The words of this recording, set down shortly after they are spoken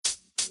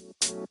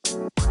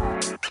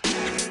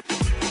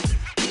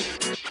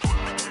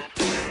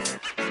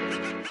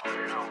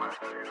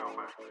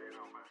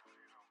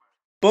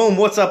Boom,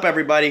 what's up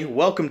everybody?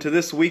 Welcome to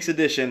this week's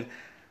edition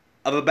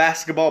of a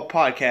basketball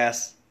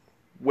podcast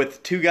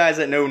with two guys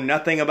that know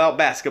nothing about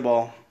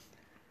basketball.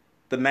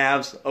 The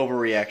Mavs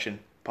Overreaction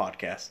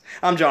Podcast.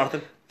 I'm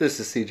Jonathan.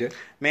 This is CJ.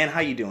 Man, how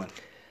you doing?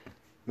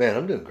 Man,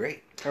 I'm doing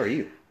great. How are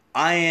you?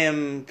 I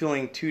am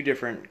feeling two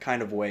different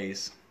kind of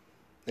ways.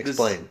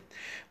 Explain.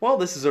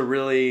 This is a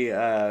really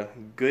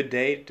good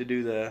day to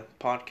do the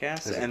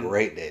podcast. It's a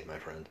great day, my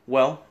friend.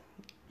 Well,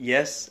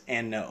 yes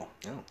and no.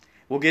 Oh.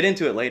 We'll get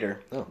into it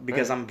later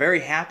because right. I'm very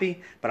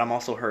happy, but I'm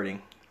also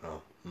hurting.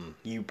 Oh.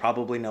 You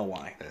probably know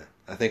why. Yeah.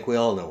 I think we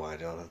all know why,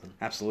 Jonathan.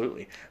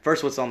 Absolutely.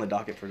 First, what's on the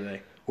docket for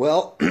today?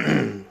 Well,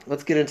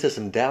 let's get into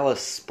some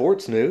Dallas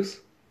sports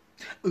news.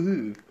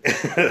 Ooh.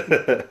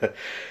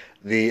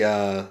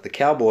 The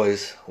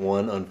Cowboys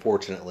won,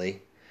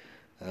 unfortunately.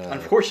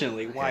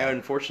 Unfortunately? Why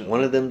unfortunately?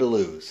 Wanted them to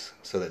lose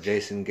so that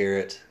Jason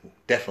Garrett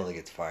definitely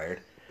gets fired.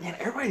 Man,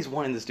 everybody's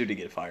wanting this dude to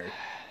get fired.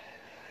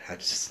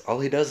 All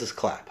he does is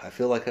clap. I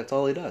feel like that's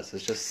all he does.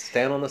 Is just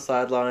stand on the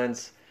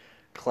sidelines,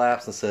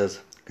 claps, and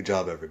says, "Good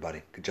job,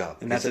 everybody. Good job."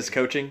 And that's his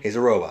coaching? He's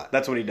a robot.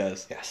 That's what he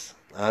does. Yes.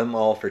 I'm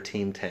all for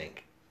Team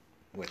Tank.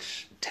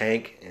 Which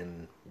tank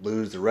and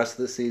lose the rest of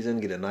the season,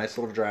 get a nice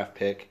little draft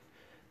pick,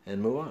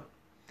 and move on.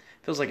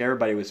 Feels like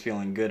everybody was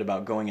feeling good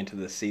about going into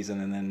this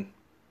season, and then...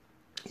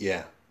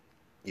 Yeah.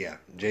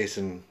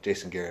 Jason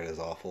Garrett is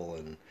awful,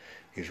 and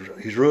he's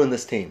ruined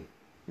this team.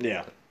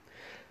 Yeah.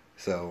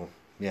 So,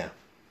 yeah.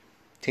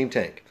 Team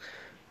Tank.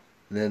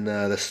 And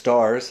then the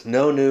Stars.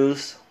 No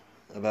news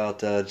about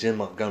Jim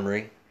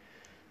Montgomery.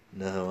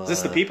 No. Is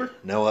this the peeper?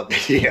 No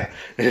update. Yeah.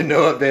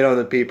 No update on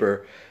the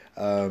peeper.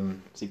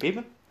 Is he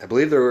peeping? I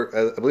believe they're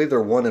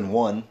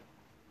 1-1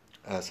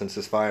 since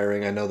his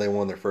firing. I know they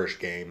won their first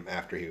game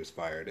after he was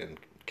fired in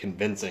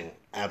convincing,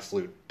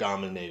 absolute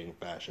dominating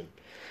fashion.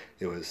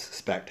 It was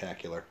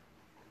spectacular.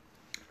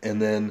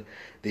 And then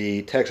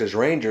the Texas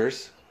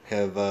Rangers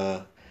have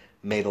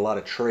made a lot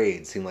of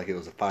trades. Seemed like it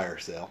was a fire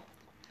sale.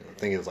 I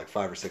think it was like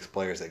 5 or 6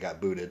 players that got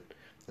booted,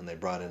 and they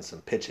brought in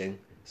some pitching.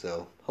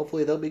 So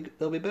hopefully they'll be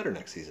better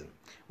next season.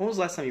 When was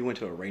the last time you went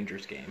to a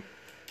Rangers game?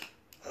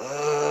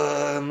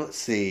 Let's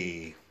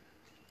see.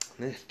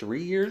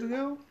 3 years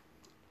ago?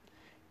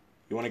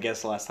 You want to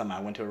guess the last time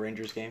I went to a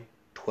Rangers game?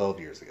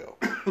 12 years ago.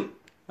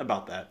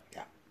 About that.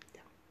 Yeah.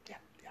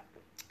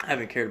 I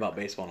haven't cared about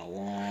baseball in a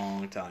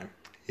long time.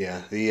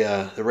 Yeah,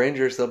 the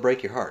Rangers, they'll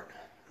break your heart.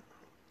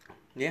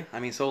 Yeah, I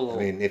mean,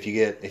 if you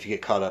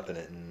get caught up in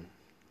it, and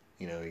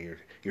you know you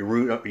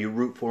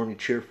root for them, you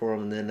cheer for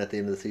them, and then at the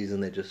end of the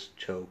season they just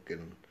choke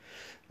and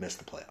miss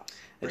the playoffs.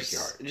 Break your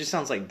heart. It just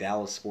sounds like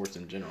Dallas sports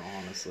in general,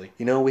 honestly.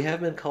 You know, we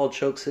have been called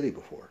Choke City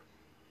before.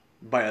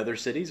 By other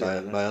cities? By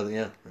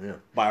yeah.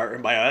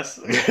 By us?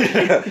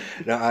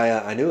 No,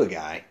 I knew a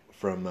guy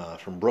from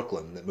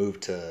Brooklyn that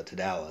moved to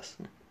Dallas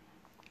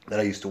that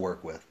I used to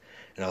work with,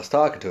 and I was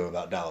talking to him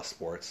about Dallas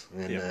sports,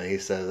 and he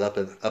says up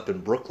in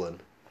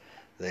Brooklyn,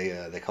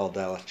 they call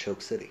Dallas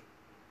Choke City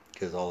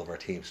because all of our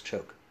teams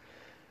choke.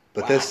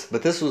 But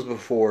this was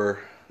before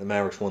the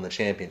Mavericks won the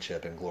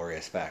championship in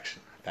glorious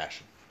fashion.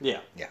 Yeah.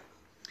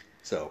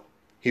 So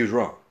he was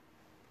wrong,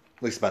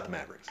 at least about the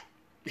Mavericks.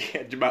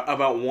 Yeah,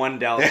 about one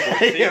Dallas sports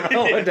team. Yeah,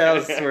 about one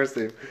Dallas sports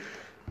team.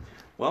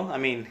 Well, I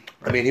mean,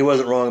 he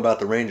wasn't wrong about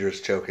the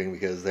Rangers choking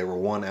because they were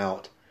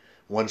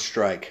one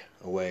strike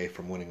away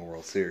from winning a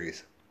World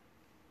Series,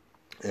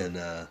 and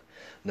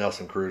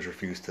Nelson Cruz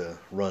refused to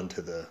run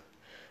to the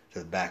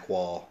back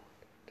wall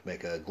to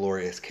make a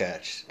glorious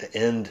catch to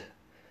end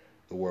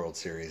the World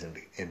Series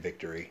in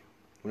victory.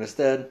 But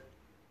instead,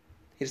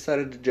 he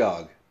decided to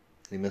jog,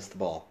 and he missed the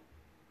ball.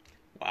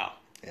 Wow.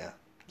 Yeah.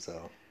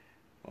 So.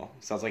 Well,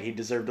 sounds like he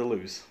deserved to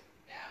lose.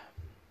 Yeah.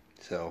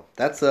 So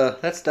that's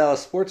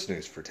Dallas sports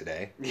news for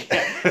today.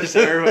 Yeah, just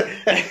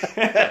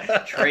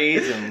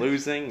trades and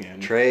losing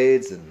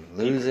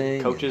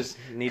coaches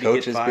need to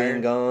get fired.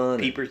 Being gone.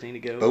 Peepers need to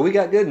go. But we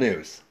got good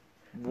news.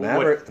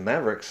 The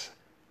Mavericks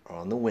are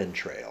on the win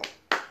trail.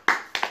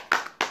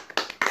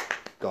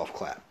 Golf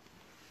clap.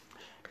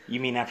 You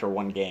mean after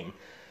one game?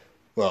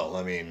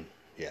 Well,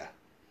 yeah,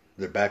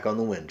 they're back on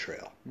the win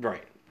trail.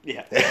 Right.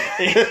 Yeah.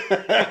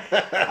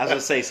 I was going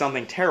to say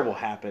something terrible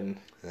happened.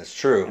 That's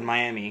true. In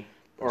Miami.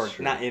 Or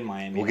not in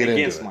Miami. We'll get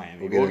against into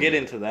Miami. We'll get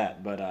into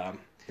that. But,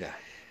 yeah.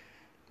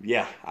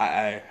 Yeah.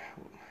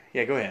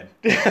 Yeah, go ahead.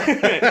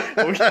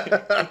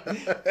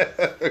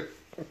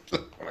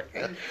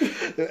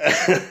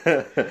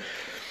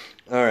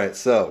 All right,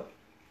 so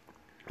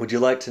would you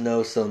like to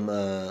know some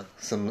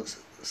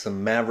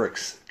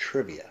Mavericks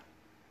trivia?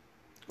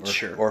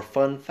 Sure. Or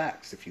fun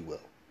facts, if you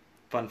will.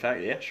 Fun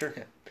fact? Yeah, sure.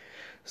 Yeah.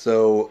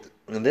 So,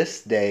 on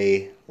this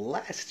day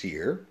last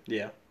year,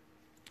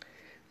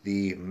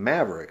 the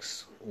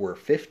Mavericks were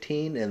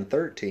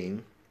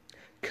 15-13,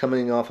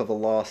 coming off of a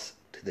loss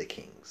to the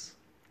Kings.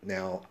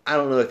 Now, I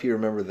don't know if you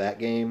remember that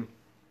game,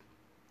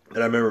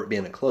 but I remember it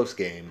being a close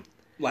game.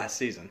 Last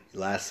season.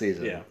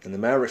 Yeah. And the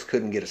Mavericks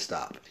couldn't get a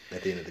stop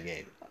at the end of the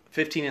game.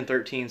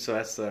 15-13, so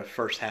that's the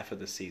first half of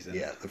the season.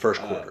 Yeah, the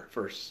first quarter.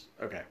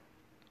 Okay.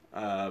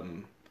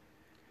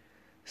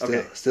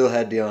 Still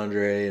had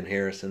DeAndre and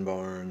Harrison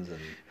Barnes and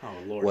Oh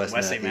Lord,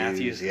 Wesley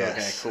Matthews.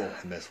 Yes. Okay, cool.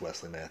 I miss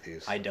Wesley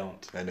Matthews. I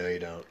don't. I know you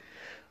don't.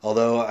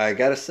 Although I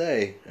gotta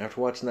say, after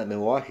watching that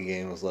Milwaukee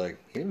game, I was like,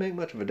 he didn't make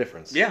much of a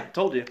difference. Yeah,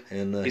 told you.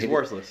 And he's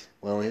worthless.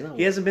 Well, he's not.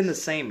 He hasn't been the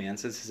same, man,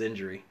 since his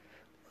injury.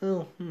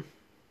 Well,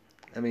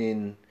 I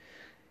mean,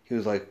 he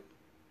was like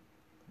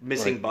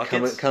missing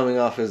buckets, coming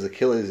off his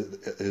Achilles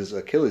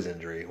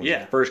injury when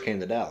he first came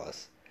to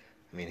Dallas.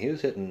 I mean, he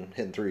was hitting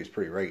threes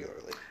pretty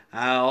regularly.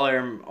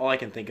 All I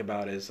can think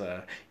about is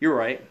you're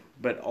right,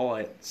 but all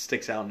that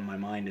sticks out in my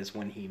mind is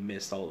when he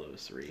missed all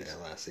those threes. Yeah,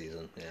 last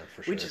season. Yeah,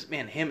 for sure.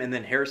 Him and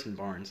then Harrison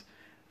Barnes,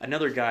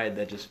 another guy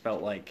that just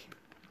felt like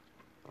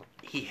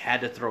he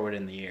had to throw it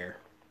in the air.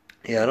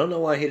 Yeah, I don't know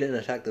why he didn't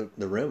attack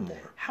the rim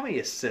more. How many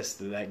assists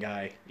did that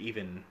guy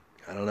even?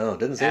 I don't know. It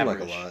didn't seem like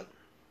a lot.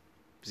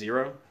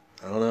 0?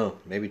 I don't know.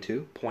 Maybe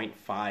 2?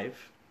 0.5.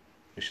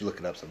 We should look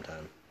it up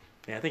sometime.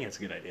 Yeah, I think that's a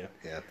good idea.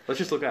 Yeah. Let's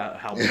just look at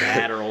how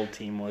bad our old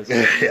team was.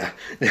 Yeah.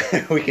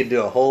 We could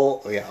do a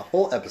whole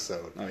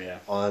episode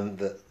on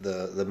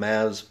the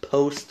Mavs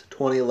post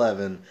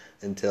 2011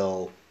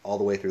 until all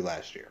the way through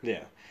last year.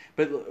 Yeah.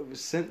 But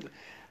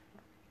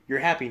you're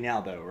happy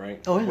now though,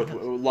 right? Oh yeah. With a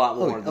lot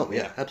more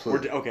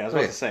absolutely. I was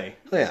about to say.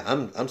 Oh yeah,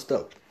 I'm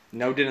stoked.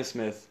 No Dennis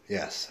Smith.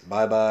 Yes.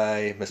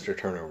 Bye-bye, Mr.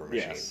 Turnover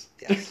Machine.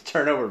 Yes.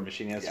 Turnover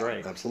Machine, that's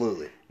right.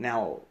 Absolutely.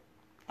 Now,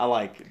 I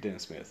like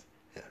Dennis Smith.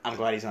 Yeah. I'm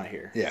glad he's not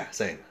here. Yeah,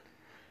 same.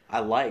 I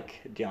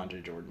like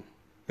DeAndre Jordan.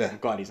 Yeah. I'm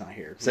glad he's not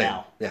here. Same.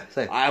 Now, yeah,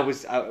 same.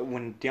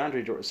 When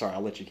DeAndre Jordan... Sorry,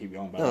 I'll let you keep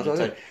going.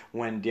 But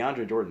when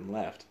DeAndre Jordan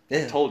left,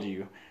 I told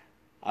you,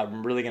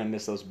 I'm really going to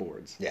miss those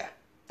boards. Yeah,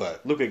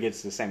 but... Luka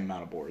gets the same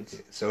amount of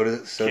boards. So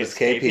does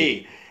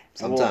KP.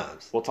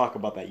 Sometimes. We'll talk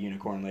about that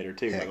unicorn later,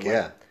 too. Heck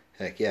yeah.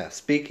 Heck yeah.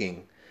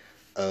 Speaking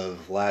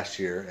of last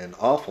year and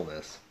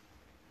awfulness,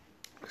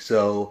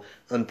 so,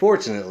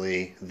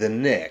 unfortunately, the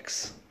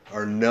Knicks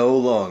are no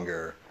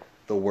longer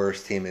the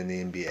worst team in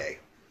the NBA.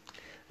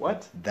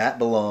 What? That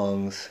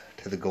belongs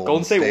to the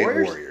Golden State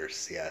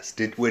Warriors. Yes.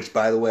 Which,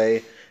 by the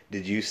way,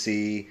 did you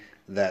see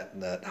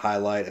that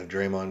highlight of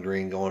Draymond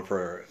Green going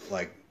for,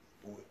 like,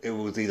 it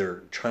was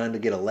either trying to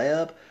get a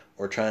layup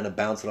or trying to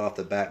bounce it off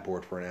the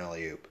backboard for an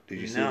alley-oop. Did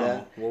you see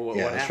that? Well,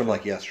 yeah, it's from,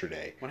 like,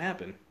 yesterday. What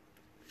happened?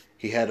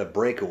 He had a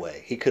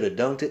breakaway. He could have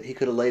dunked it. He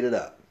could have laid it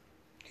up.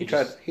 He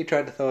tried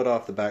to throw it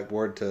off the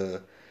backboard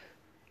to...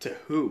 To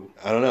who?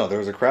 I don't know. There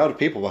was a crowd of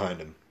people behind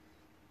him.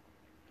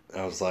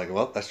 I was like,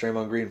 well, that's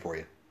Draymond Green for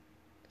you.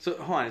 So,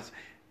 hold on.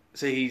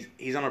 So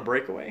he's on a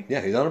breakaway?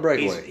 Yeah, he's on a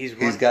breakaway.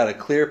 He's got a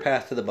clear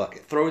path to the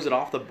bucket. Throws it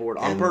off the board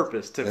on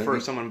purpose for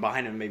someone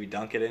behind him maybe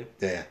dunk it in?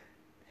 Yeah.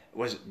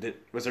 Was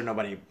there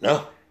nobody?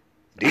 No.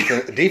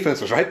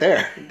 Defense was right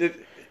there.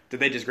 Did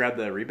they just grab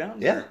the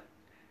rebound? Yeah.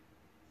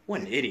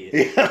 What an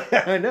idiot.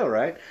 Yeah, I know,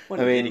 right?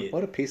 What an idiot.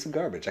 What a piece of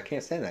garbage. I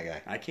can't stand that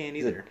guy. I can't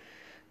either.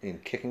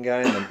 Kicking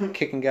guys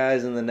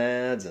in the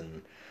nads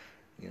and,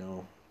 you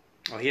know...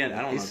 Oh, I don't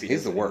know if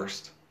he's the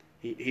worst.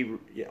 I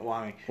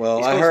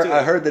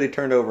heard that he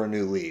turned over a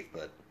new leaf,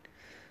 but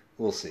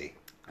we'll see.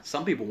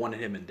 Some people wanted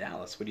him in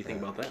Dallas. What do you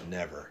think about that?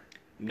 Never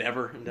in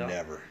Dallas?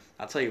 Never.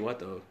 I'll tell you what,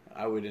 though.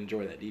 I would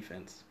enjoy that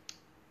defense.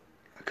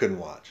 I couldn't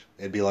watch.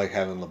 It'd be like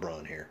having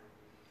LeBron here.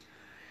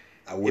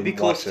 It'd be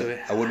close to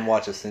it. I wouldn't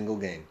watch a single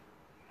game.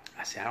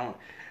 I don't...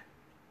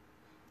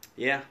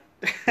 Yeah.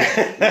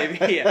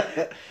 Maybe,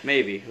 yeah.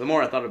 Maybe. The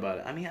more I thought about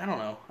it. I mean, I don't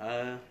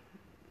know.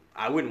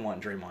 I wouldn't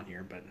want Draymond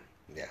here, but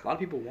yeah. A lot of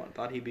people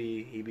thought he'd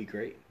be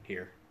great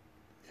here.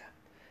 Yeah.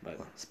 But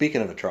well,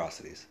 speaking of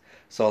atrocities,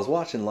 so I was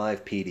watching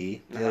Live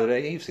PD the other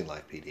day. You've seen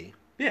Live PD.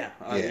 Yeah.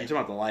 You're talking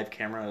about the live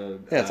camera.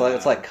 Yeah,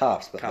 it's like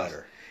Cops, but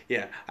better.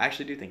 Yeah, I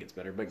actually do think it's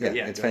better. But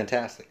yeah, it's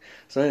fantastic.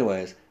 So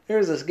anyways,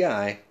 there's this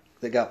guy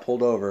that got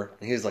pulled over,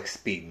 and he was like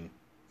speeding.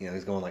 You know,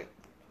 he's going like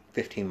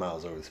 15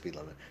 miles over the speed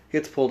limit. He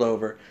gets pulled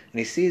over, and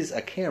he sees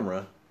a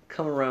camera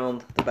come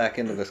around the back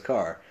end of his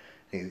car.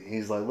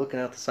 He's like looking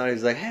out the side.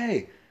 He's like,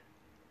 "Hey,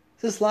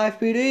 is this Live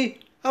PD?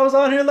 I was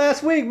on here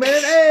last week,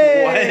 man.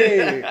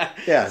 Hey!"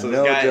 What? Yeah, so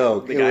no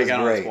joke. The guy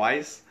got on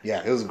twice?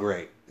 Yeah, it was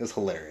great. It was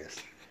hilarious.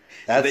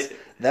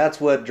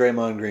 That's what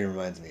Draymond Green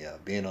reminds me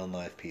of, being on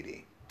Live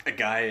PD. A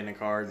guy in a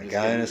car. A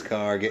guy in his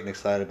car getting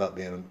excited about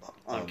being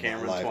on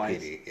camera Live twice.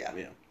 PD.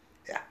 Yeah.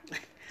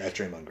 That's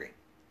Draymond Green.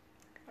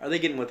 Are they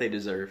getting what they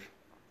deserve?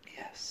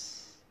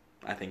 Yes.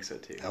 I think so,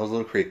 too. That was a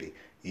little creepy.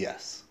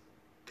 Yes.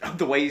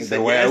 The way you said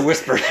the way yes. I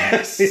whispered.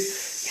 Yes.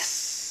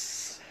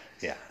 Yes.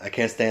 Yeah, I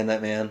can't stand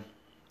that man.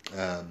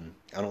 I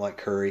don't like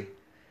Curry.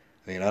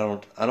 I mean, I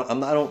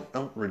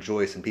don't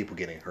rejoice in people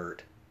getting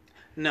hurt.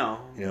 No.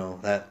 You know,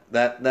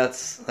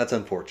 that's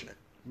unfortunate.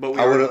 But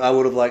I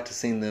would have liked to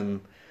seen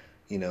them,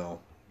 you know,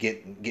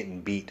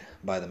 getting beat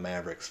by the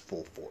Mavericks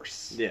full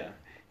force. Yeah.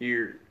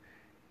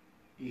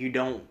 You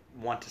don't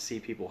want to see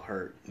people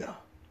hurt. No.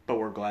 But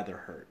we're glad they're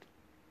hurt.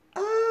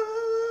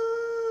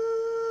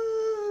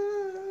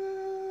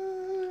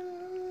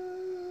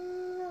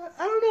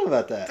 I don't know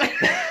about that.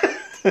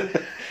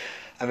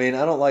 I mean,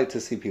 I don't like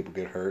to see people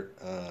get hurt.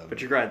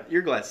 But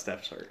you're glad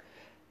Steph's hurt.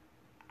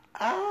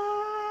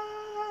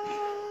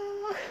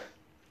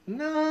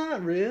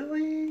 Not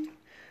really.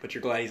 But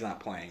you're glad he's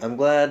not playing. I'm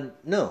glad.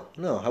 No.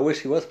 I wish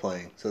he was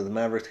playing so the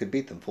Mavericks could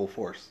beat them full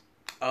force.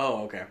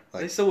 Oh, okay.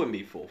 Like, they still wouldn't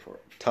be full force.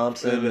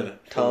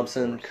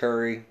 Thompson,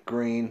 Curry,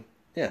 Green.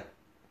 Yeah.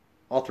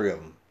 All three of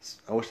them.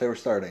 I wish they were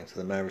starting so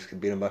the Mavericks could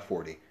beat them by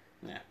 40.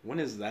 Yeah. When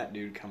is that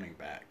dude coming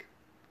back?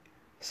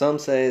 Some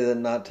say that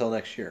not till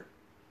next year.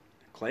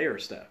 Clay or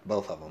Steph?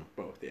 Both of them.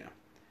 Both, yeah.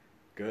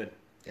 Good.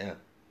 Yeah.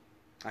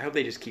 I hope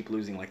they just keep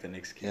losing like the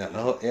Knicks keep losing.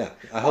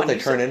 I hope they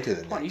turn into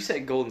the Knicks. You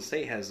said Golden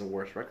State has the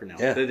worst record now.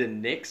 Yeah. Did the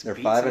Knicks They're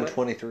beat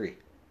 5-23.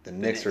 The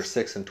Knicks are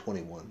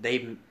 6-21.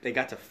 They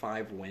got to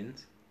 5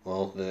 wins?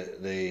 Well,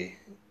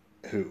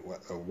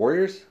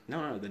 Warriors?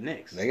 No, the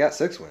Knicks. They got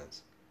 6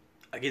 wins.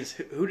 Against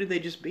who did they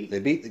just beat? They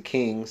beat the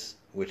Kings,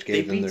 which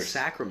gave them They their... beat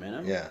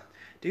Sacramento? Yeah.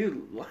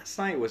 Dude, last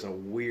night was a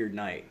weird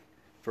night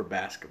for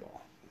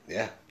basketball.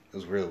 Yeah, it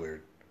was really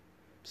weird.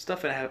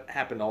 Stuff that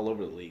happened all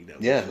over the league, though.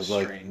 Yeah, it was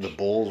like strange. the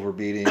Bulls were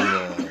beating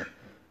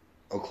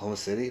Oklahoma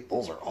City.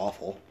 Bulls are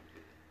awful.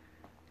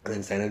 And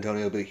then San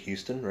Antonio beat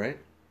Houston, right?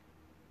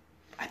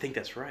 I think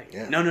that's right.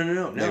 Yeah. No.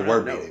 They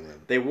were beating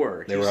them. They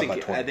were. They were up by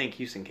 20. I think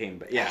Houston came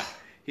back. Yeah,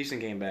 Houston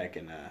came back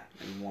and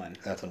won.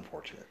 That's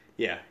unfortunate.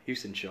 Yeah,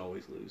 Houston should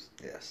always lose.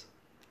 Yes.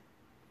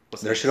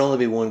 What's There next? should only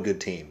be one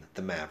good team,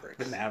 the Mavericks.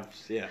 The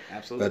Mavs, yeah,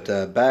 absolutely.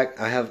 But back,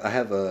 I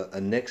have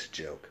a Knicks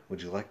joke.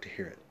 Would you like to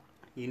hear it?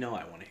 You know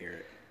I want to hear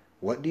it.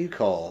 What do you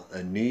call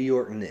a New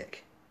York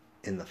Knick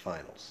in the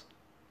finals?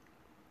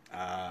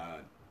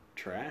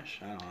 Trash?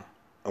 I don't know.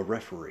 A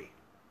referee.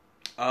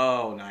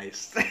 Oh,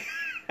 nice. Did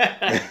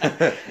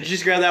you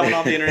just grab that one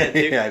off the internet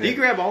too? Yeah, I Do you did.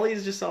 grab all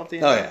these just off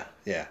the Oh internet?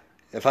 yeah.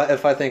 If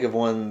I think of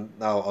one,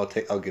 I'll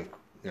take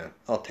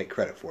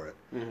credit for it.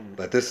 Mm-hmm.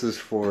 But this was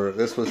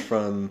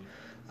from.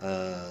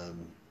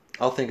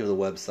 I'll think of the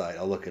website.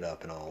 I'll look it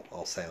up and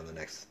I'll say on the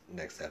next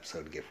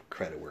episode to give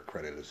credit where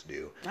credit is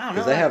due. I don't know.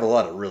 Because they have a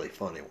lot of really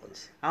funny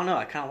ones. I don't know.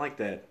 I kind of like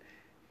that.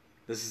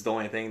 This is the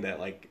only thing that,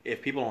 like,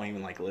 if people don't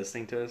even like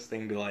listening to us, they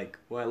can be like,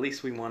 well, at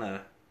least we want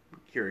to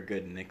hear a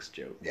good Knicks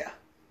joke. Yeah.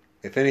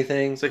 If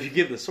anything, So if you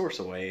give the source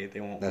away, they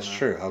won't. that's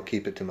true. I'll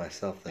keep it to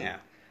myself then.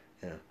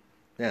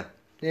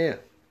 Yeah.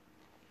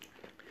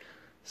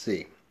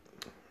 See,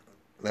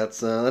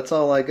 that's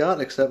all I got.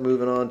 Except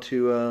moving on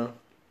to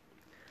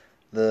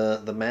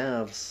the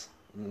Mavs.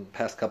 In the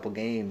past couple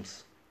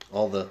games,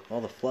 all the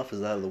fluff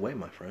is out of the way,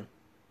 my friend.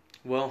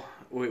 Well,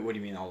 what do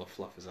you mean all the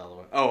fluff is out of the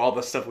way? Oh, all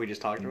the stuff we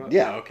just talked about?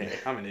 Yeah. Oh, okay.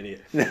 I'm an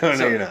idiot. No,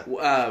 you're not. You're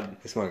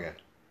a smart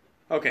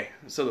guy. Okay,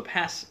 so the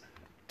past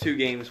 2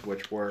 games,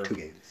 which were 2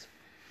 games.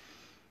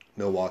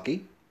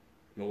 Milwaukee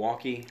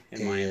Milwaukee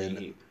and Miami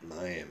Heat.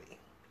 Miami.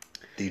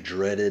 The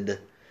dreaded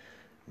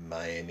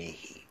Miami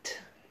Heat.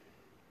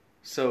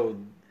 So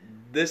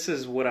this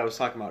is what I was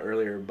talking about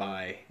earlier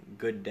by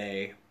good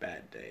day,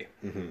 bad day.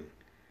 Mm-hmm.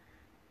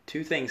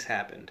 2 things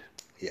happened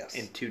Yes.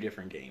 in 2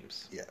 different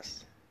games.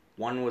 Yes.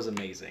 One was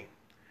amazing.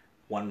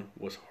 One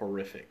was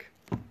horrific.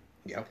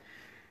 Yep.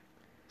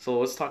 So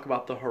let's talk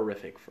about the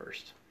horrific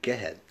first. Go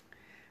ahead.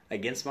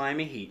 Against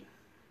Miami Heat,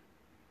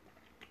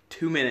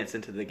 2 minutes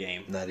into the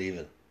game. Not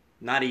even.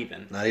 Not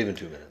even. Not even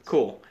 2 minutes.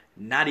 Cool.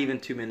 Not even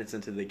 2 minutes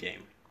into the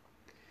game.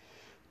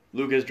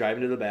 Luka's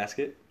driving to the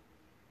basket.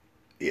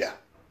 Yeah.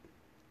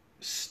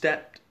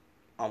 Stepped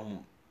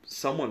on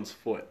someone's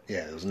foot.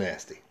 Yeah, it was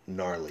nasty.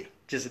 Gnarly.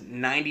 Just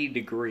 90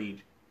 degreed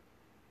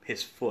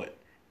his foot.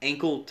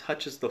 Ankle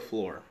touches the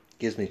floor.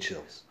 Gives me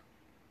chills.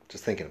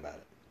 Just thinking about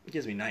it. It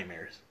gives me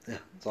nightmares. Yeah,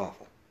 it's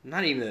awful.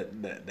 Not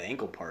even the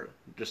ankle part.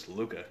 Just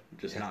Luka.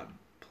 Just not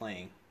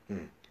playing.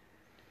 Hmm.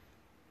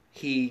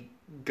 He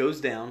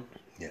goes down.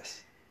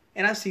 Yes.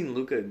 And I've seen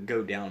Luka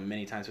go down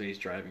many times when he's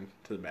driving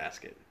to the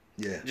basket.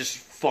 Yeah. Just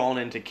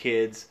falling into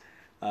kids.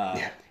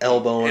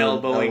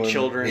 Elbowing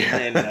children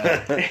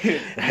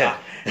Yeah.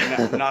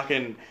 and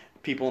knocking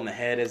people in the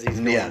head as he's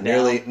going down.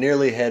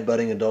 nearly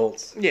headbutting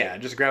adults. Yeah,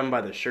 just grab him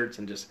by the shirts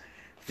and just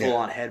full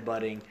on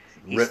headbutting.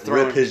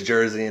 Rip his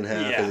jersey in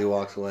half as he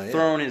walks away.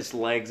 Throwing his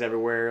legs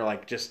everywhere,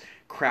 like just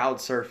crowd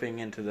surfing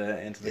into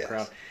the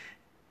crowd.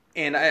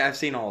 And I've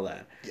seen all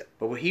that. Yep.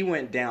 But when he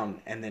went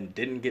down and then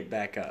didn't get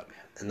back up.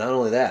 And not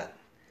only that,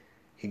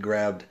 he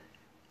grabbed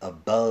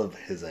above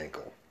his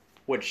ankle.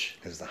 Which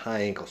is the high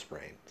ankle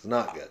sprain. It's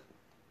not good.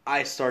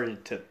 I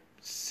started to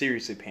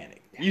seriously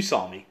panic. You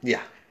saw me.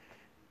 Yeah.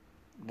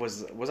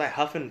 Was I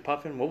huffing,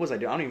 puffing? What was I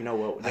doing? I don't even know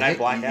what. Did I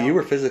black out? You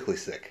were physically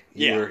sick.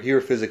 You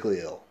were physically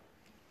ill.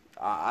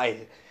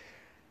 I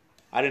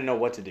didn't know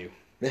what to do.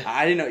 Yeah.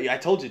 I didn't know. I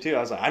told you too. I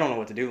was like, I don't know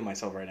what to do with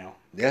myself right now.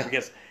 Yeah.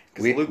 Because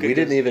we Luka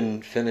didn't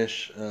even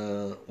finish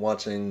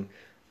watching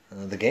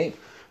the game.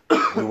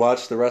 We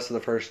watched the rest of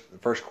the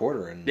first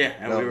quarter and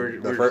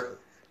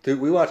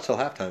we watched till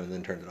halftime and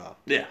then turned it off.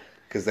 Yeah.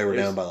 Because they were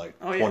down by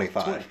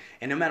 25. 20.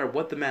 And no matter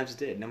what the Mavs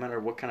did, no matter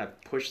what kind of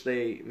push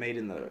they made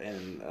in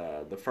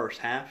the first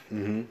half,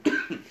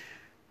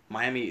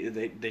 Miami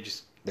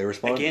they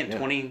responded again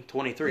 20,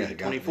 23,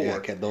 24.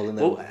 Kept building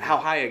them. Well, how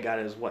high it got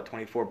is what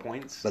 24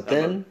 points. But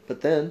then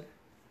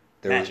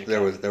Magic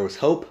there happened. was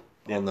hope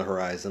Yep. on the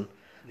horizon.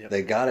 Yep.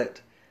 They got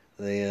it.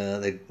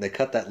 They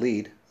cut that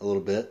lead a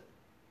little bit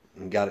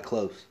and got it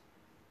close.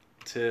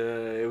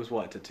 It was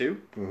what, to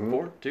 2? Mhm.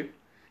 4? 2?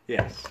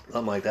 Yes.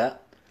 Something like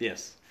that.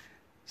 Yes.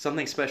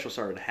 Something special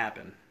started to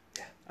happen.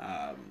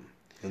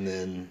 And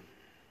then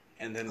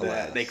And then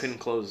alas, they couldn't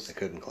close. they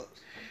couldn't close.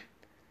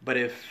 But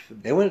if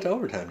They went into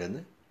overtime, didn't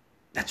they?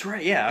 that's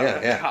right, yeah.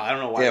 Yeah. God, I don't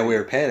know why. Yeah, we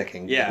were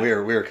panicking. Yeah. we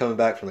were coming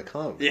back from the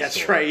conference. Yeah,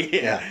 that's store. right.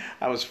 Yeah.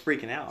 I was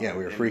freaking out. Yeah,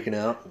 we were And- freaking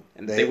out.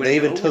 and They they went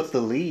even into took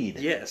the lead.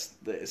 Yes.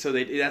 So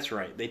that's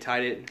right. They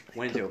tied it.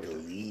 Went into Took the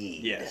overtime.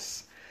 lead.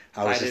 Yes.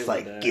 I was Tied just it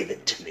like, with, give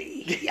it to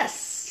me.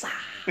 Yes.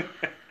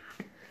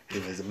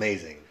 It was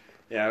amazing.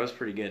 Yeah, it was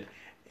pretty good.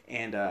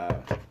 And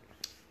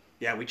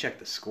yeah, we checked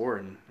the score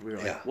and we were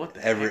like, Yeah. "What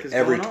the every heck is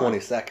every going 20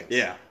 on?" seconds.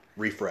 Yeah.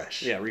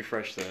 Refresh. Yeah,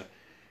 refresh the.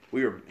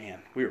 We were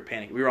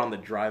panicking. We were on the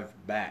drive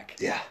back.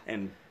 Yeah.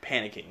 And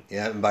panicking.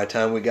 Yeah, and by the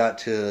time we got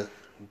to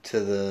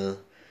the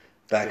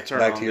back turn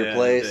back on to your the-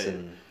 place, the-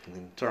 and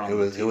turn on it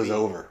the was TV.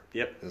 over.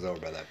 Yep. It was over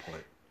by that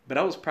point. But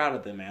I was proud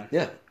of them, man.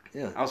 Yeah,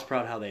 yeah. I was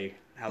proud how they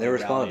They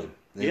responded.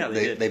 rallied.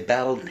 They did. They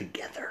battled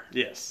together.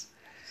 Yes.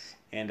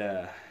 And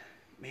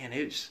man,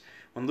 it was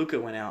when Luka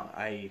went out.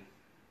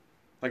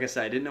 Like I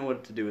said, I didn't know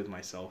what to do with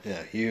myself.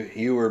 Yeah,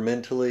 you were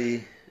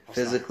mentally,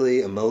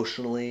 physically,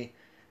 emotionally,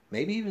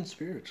 maybe even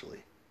spiritually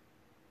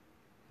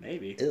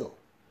Maybe ill.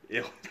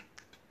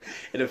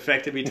 it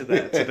affected me to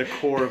the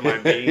core of my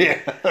being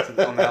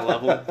on that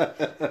level.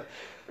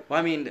 Well,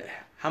 I mean,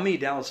 how many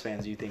Dallas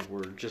fans do you think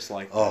were just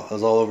like? Oh, it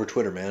was all over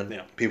Twitter, man.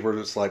 Yeah. People were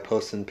just like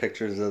posting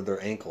pictures of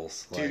their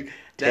ankles. Dude, Like,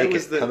 that take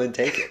was it, come and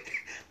take it.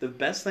 The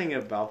best thing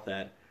about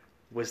that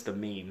was the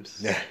memes.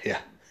 Yeah, yeah,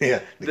 yeah.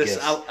 The This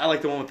kiss. I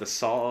like the one with the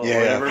saw or Yeah,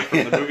 whatever yeah.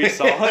 from the movie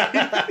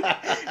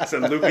Saw. So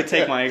Luka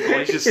take my ankle.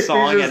 He's just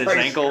sawing He's at just, his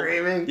like, ankle.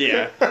 screaming.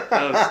 Yeah,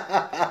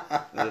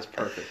 that was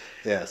perfect.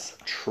 Yes,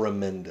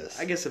 tremendous.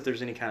 I guess if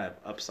there's any kind of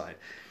upside,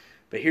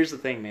 but here's the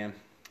thing, man.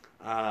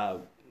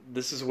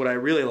 This is what I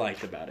really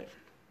liked about it.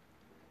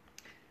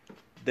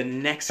 The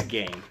next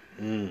game,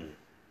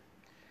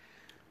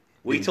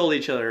 we told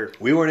each other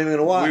We weren't even going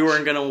to watch. we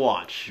weren't gonna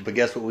watch. But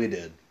guess what we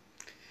did?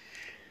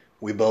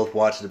 We both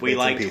watched it. We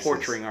bits and like pieces.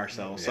 torturing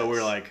ourselves, so we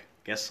were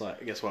Yes.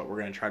 like, guess what? We're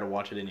gonna try to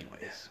watch it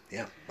anyways.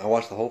 Yeah, I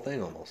watched the whole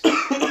thing almost.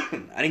 I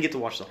didn't get to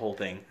watch the whole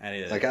thing.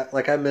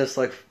 I missed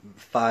like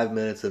 5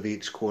 minutes of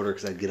each quarter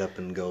because I'd get up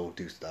and go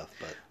do stuff.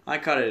 But I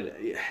caught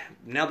it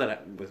now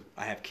that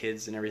I have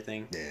kids and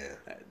everything. yeah,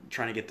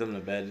 Trying to get them to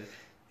bed,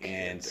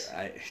 and Kids.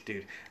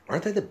 dude,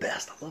 aren't they the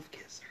best? I love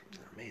kids.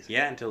 They're amazing.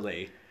 yeah, until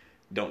they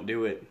don't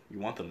do what you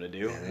want them to do.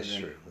 Yeah, that's and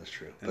then true. That's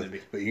true. and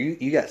then But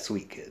you got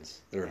sweet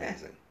kids. They're Yeah.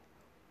 amazing.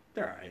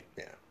 They're alright.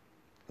 Yeah,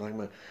 like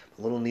my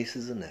little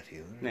nieces and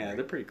nephew. Yeah, great.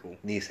 they're pretty cool.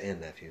 Niece and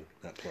nephew,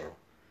 not plural.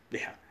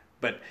 Yeah,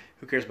 but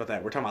who cares about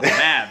that? We're talking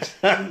about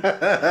the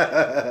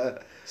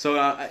Mavs.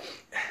 So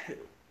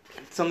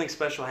something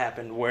special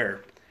happened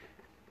where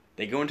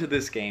they go into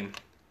this game.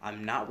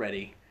 I'm not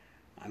ready.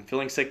 I'm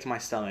feeling sick to my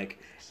stomach,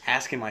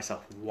 asking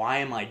myself, why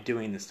am I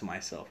doing this to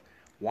myself?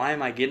 Why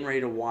am I getting ready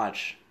to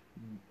watch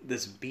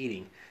this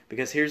beating?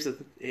 Because here's the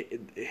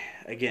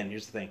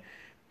thing.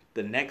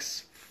 The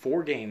next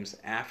 4 games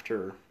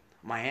after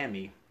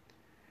Miami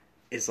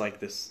is like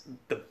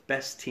the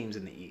best teams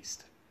in the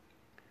East.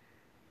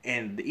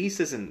 And the East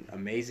isn't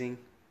amazing,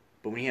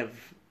 but when you have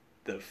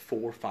the 4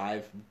 or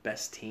 5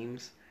 best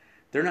teams,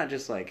 they're not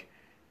just like,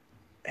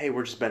 hey,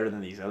 we're just better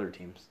than these other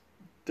teams.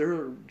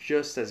 They're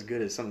just as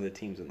good as some of the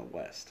teams in the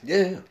West.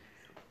 Yeah,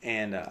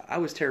 And I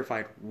was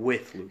terrified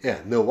with Luka. yeah.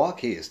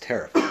 Milwaukee is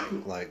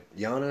terrifying. Like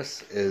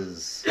Giannis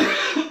is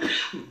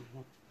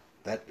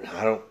that.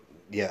 I don't.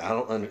 Yeah, I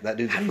don't. That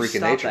dude's How a do you freak of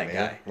stop nature, that man.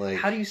 guy? Like,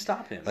 How do you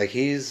stop him? like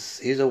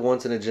he's a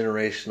once in a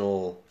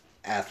generational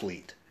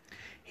athlete.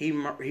 He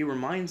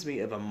reminds me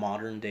of a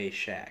modern day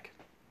Shaq.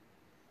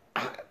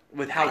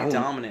 With I how don't-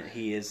 dominant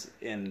he is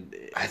in,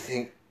 I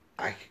think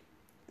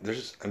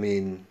there's. I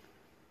mean,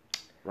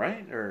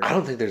 right? Or I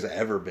don't think there's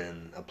ever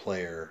been a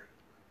player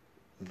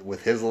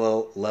with his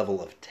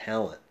level of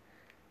talent.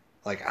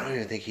 Like I don't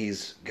even think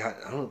he's got.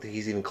 I don't think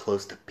he's even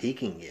close to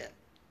peaking yet.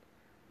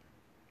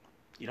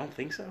 you don't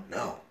think so?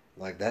 No,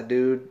 like that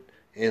dude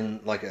in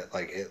like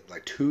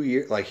 2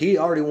 years. Like he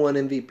already won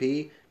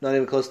MVP. Not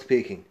even close to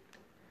peaking.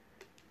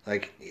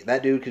 Like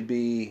that dude could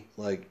be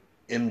like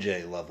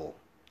MJ level.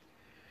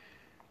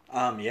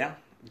 Yeah,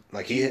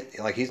 Like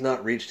he's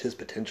not reached his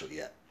potential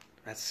yet.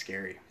 that's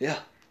scary. Yeah,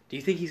 Do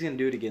you think he's going to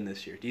do it again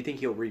this year? Do you think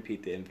he'll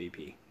repeat the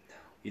MVP? No.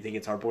 You think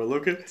it's our boy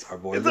Luka? it's our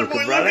boy It's our Luka,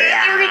 boy brother.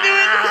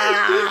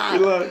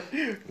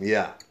 Luka.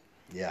 Yeah.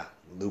 Yeah,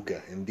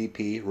 Luka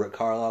MVP, Rick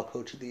Carlisle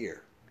Coach of the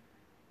Year.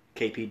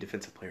 KP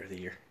Defensive Player of the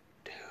Year.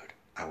 Dude,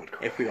 I would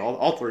cry. If we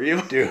all 3 of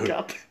them Dude,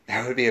 got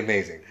that would be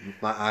amazing.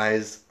 My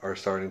eyes are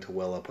starting to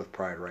well up with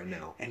pride right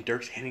now. and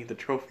Dirk's handing the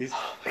trophies.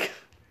 Oh my God.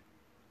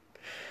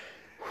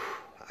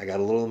 I got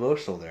a little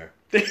emotional there.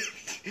 That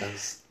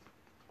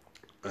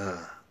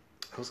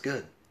was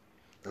good.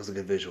 That was a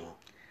good visual.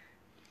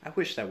 I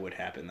wish that would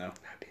happen though.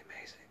 That'd be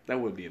amazing. That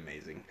would be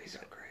amazing. He's so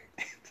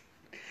great.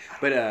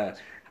 But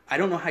I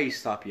don't know how you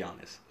stop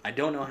Giannis. I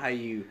don't know how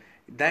you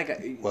that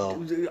guy.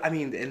 Well, I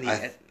mean, in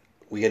the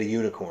we get a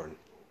unicorn.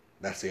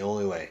 That's the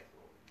only way.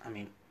 I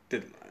mean,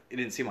 it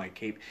didn't seem like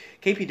KP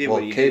did Well,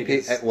 what he did.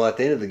 Against, well, at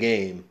the end of the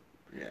game,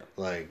 yeah,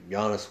 like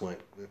Giannis went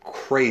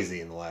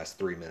crazy in the last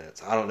 3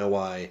 minutes. I don't know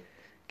why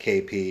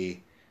KP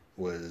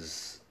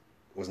was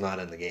not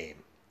in the game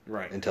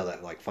right until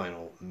that like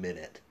final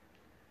minute.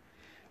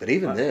 But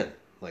even then,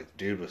 like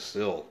dude was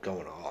still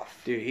going off.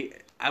 Dude,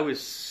 I was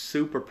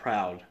super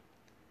proud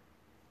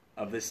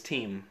of this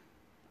team,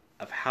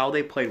 of how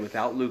they played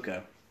without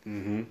Luka.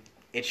 Mm-hmm.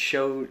 It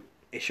showed.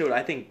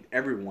 I think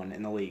everyone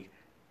in the league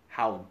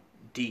how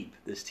deep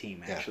this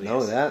team actually know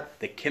is. that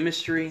The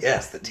chemistry.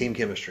 Yes, the team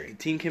chemistry. The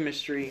team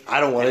chemistry.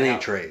 I don't want any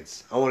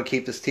trades. I want to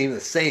keep this team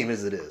the same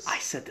as it is. I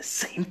said the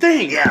same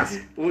thing. Yes.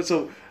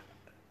 So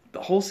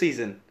the whole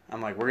season,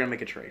 I'm like, we're gonna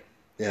make a trade.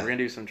 Yeah. We're gonna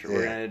do some.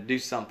 We're gonna do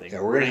something.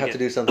 Yeah, we're gonna have to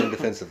do something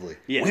defensively.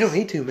 Yes. We don't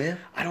need to, man.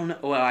 I don't know.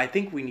 Well, I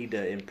think we need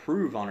to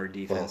improve on our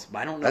defense, but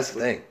I don't know. That's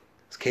the thing.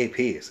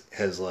 KP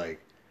has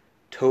like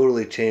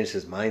totally changed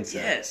his mindset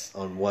Yes.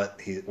 on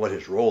what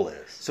his role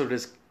is. So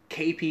does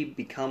KP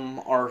become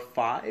our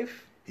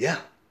 5? Yeah.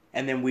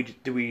 And then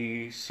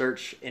we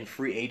search in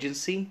free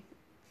agency?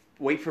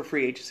 Wait for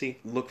free agency,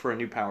 look for a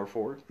new power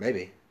forward?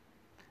 Maybe.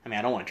 I mean,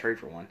 I don't want to trade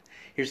for one.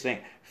 Here's the thing.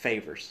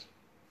 Favors.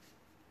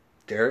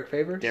 Derek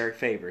Favors? Derek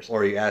Favors.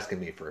 Or are you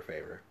asking me for a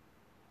favor?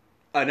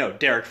 No,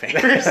 Derek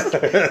Favors.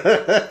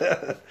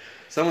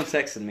 Someone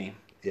texted me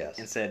Yes.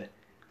 and said,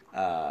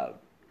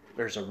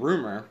 there's a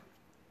rumor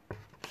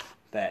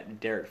that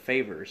Derek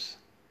Favors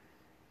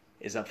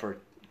is up for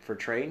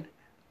trade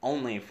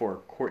only for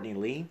Courtney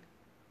Lee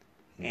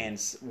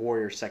and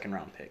Warriors' second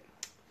round pick.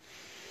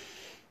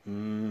 I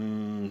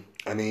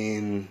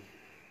mean,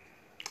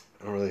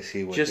 I don't really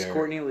see what just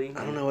Courtney Lee.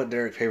 I don't know what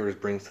Derek Favors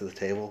brings to the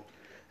table.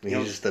 I mean,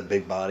 he's just a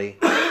big body.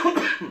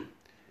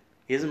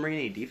 He doesn't bring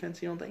any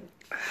defense, you don't think?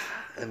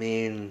 I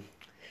mean,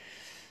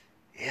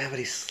 yeah, but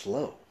he's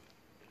slow.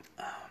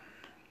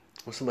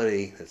 Well,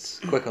 somebody that's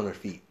quick on their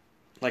feet.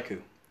 Like who?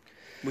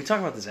 We talk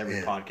about this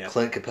every podcast.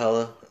 Clint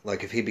Capella.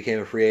 Like, if he became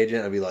a free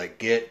agent, I'd be like,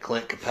 get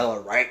Clint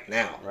Capella right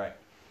now. Right.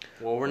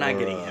 Well, we're not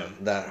getting him.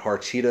 That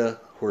Horchata,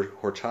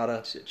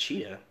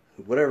 Cheetah?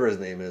 whatever his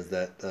name is,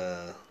 that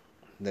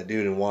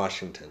dude in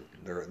Washington,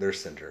 their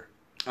center.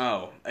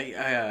 Oh, is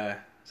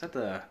that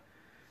the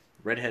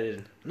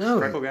redheaded No,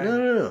 freckle guy?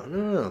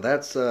 No.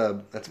 That's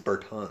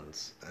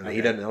Bertans. I mean,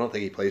 he doesn't. I don't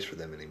think he plays for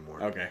them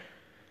anymore. Okay.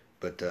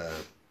 But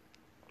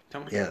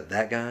Tell me. yeah,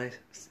 that guy,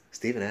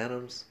 Steven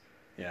Adams.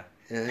 Yeah.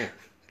 Yeah.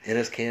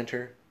 Enes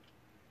Kanter.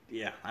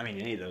 Yeah, I mean,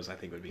 any of those I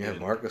think would be Yeah,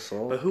 good. Marc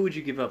Gasol. But who would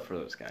you give up for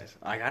those guys?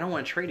 Like, I don't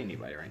want to trade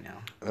anybody right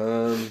now.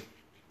 I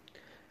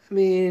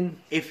mean,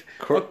 If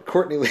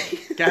Courtney Lee.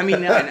 I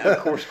mean, of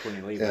course,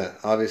 Courtney Lee. Yeah,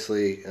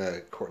 obviously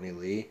Courtney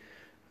Lee.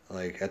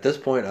 Like, at this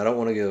point, I don't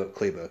want to give up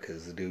Kleba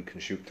because the dude can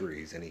shoot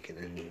threes and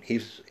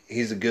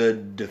he's a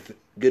good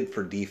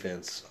for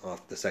defense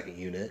off the second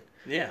unit.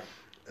 Yeah.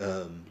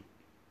 I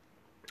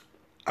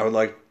would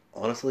like,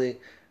 honestly,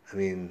 I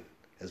mean,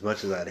 as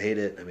much as I'd hate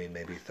it, I mean,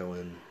 maybe throw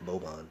in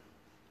Boban.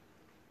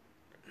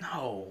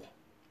 No.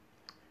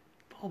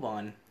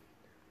 Boban.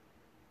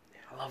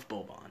 I love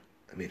Boban.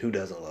 I mean, who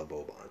doesn't love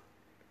Boban?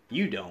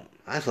 You don't.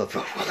 I love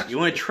Boban. You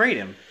want to trade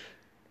him?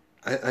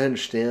 I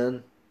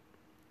understand,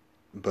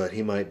 but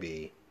he might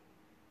be,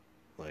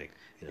 like...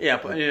 Yeah,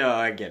 but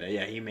I get it.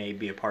 Yeah, he may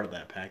be a part of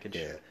that package.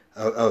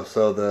 Yeah.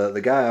 So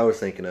the guy I was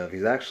thinking of,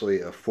 he's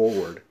actually a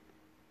forward.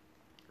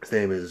 His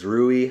name is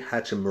Rui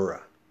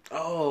Hachimura.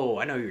 Oh,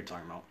 I know who you're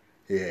talking about.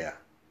 Yeah.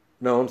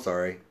 No, I'm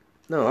sorry.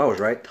 No, I was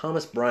right.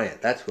 Thomas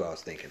Bryant. That's who I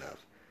was thinking of.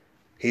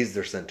 He's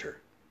their center.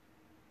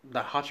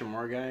 The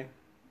Hachimura guy,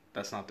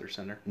 that's not their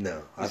center.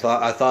 No, I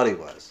thought he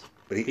was,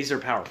 but He's their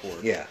power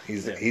forward. Yeah,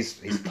 he's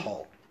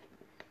tall.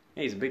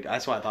 Yeah, he's a big.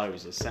 That's why I thought he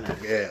was a center.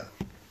 Yeah,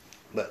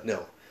 but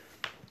no,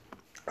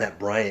 that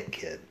Bryant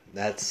kid.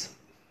 That's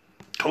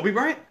Kobe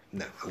Bryant.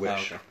 no. I wish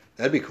Oh, okay.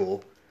 that'd be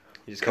cool.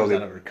 He just comes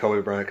out of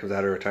Kobe Bryant comes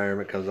out of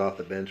retirement, comes off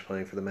the bench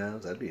playing for the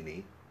Mavs. That'd be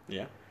neat.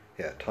 Yeah.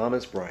 Yeah,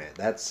 Thomas Bryant.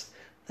 That's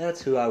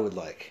who I would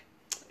like.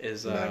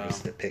 Is Mavericks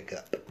to pick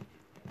up.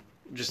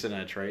 just in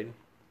a trade?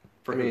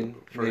 I mean,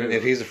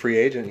 if he's a free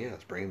agent, yeah,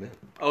 let's bring him in.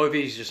 Oh, if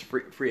he's just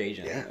free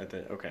agent. Yeah.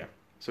 Okay.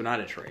 So not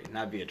a trade,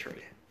 not via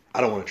trade.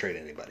 I don't want to trade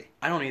anybody.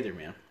 I don't either,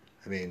 man.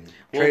 I mean,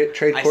 Well,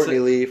 trade Courtney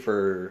Lee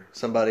for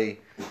somebody,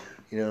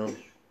 you know.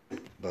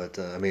 But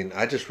I mean,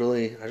 I just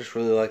really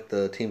like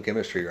the team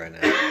chemistry right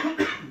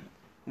now.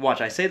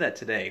 Watch, I say that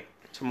today.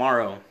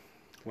 Tomorrow,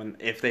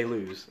 if they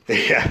lose,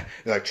 Yeah,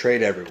 like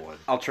trade everyone.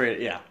 I'll trade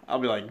it. Yeah, I'll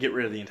be like, get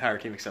rid of the entire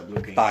team except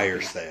Luka.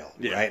 Fire sale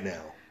Yeah. right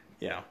now.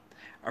 Yeah.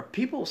 Are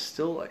people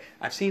still like?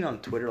 I've seen on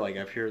Twitter, like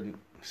I'm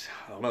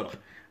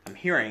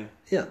hearing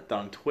Yeah, that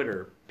on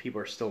Twitter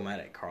people are still mad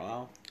at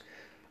Carlisle.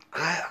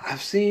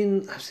 I've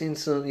seen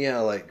some, yeah,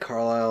 like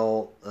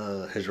Carlisle,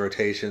 his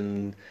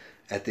rotation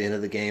at the end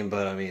of the game,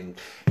 but I mean,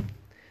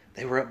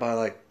 they were up by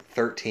like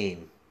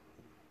 13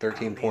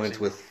 points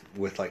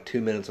with like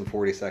 2 minutes and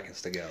 40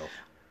 seconds to go.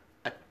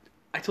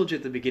 I told you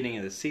at the beginning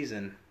of the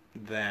season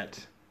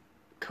that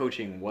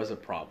coaching was a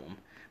problem,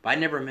 but I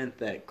never meant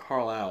that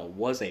Carlisle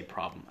was a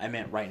problem. I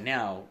meant right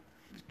now,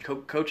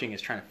 coaching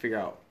is trying to figure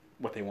out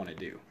what they want to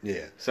do.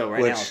 Yeah. So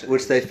right now,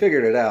 which they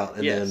figured it out,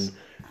 and Yes.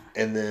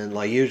 then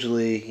like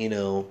usually, you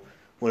know,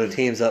 when a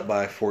team's up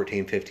by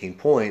 14, 15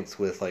 points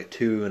with like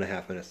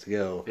 2.5 minutes to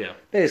go, Yeah.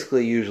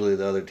 basically usually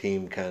the other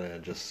team kind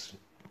of just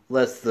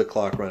lets the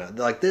clock run out.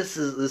 Like this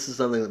is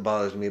something that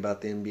bothers me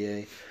about the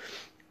NBA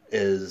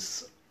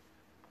is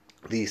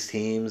these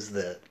teams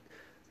that,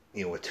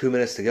 you know, with 2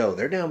 minutes to go,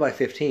 they're down by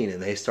 15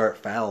 and they start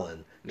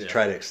fouling to Yeah.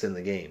 try to extend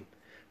the game.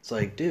 It's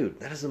like, dude,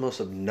 that is the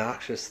most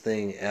obnoxious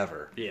thing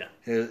ever. Yeah.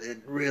 It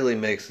really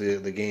makes the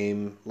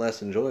game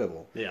less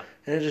enjoyable. Yeah.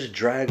 And it just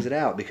drags it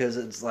out because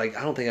it's like,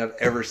 I don't think I've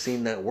ever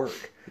seen that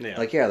work. Yeah.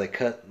 Like, yeah, they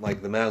cut,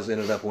 like, the Mavs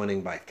ended up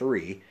winning by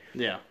 3,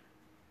 Yeah.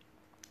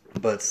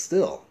 but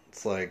still,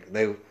 it's like,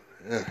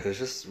 it's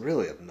just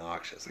really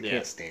obnoxious. I Yeah.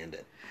 can't stand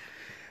it.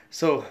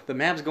 So the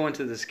Mavs go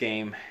into this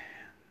game.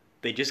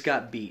 They just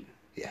got beat.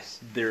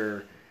 Yes.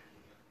 They're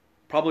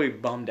probably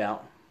bummed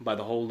out by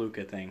the whole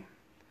Luka thing.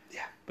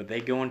 Yeah. But they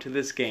go into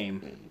this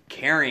game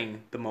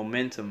carrying the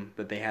momentum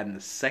that they had in the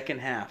second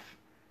half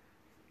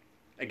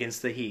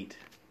against the Heat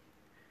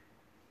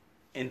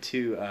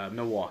into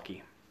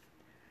Milwaukee.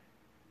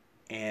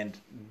 And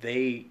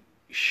they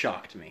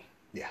shocked me.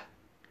 Yeah.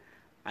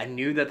 I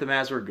knew that the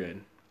Mavs were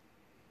good.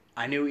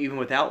 I knew even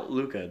without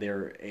Luka, they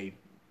were a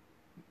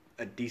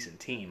decent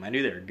team. I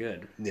knew they were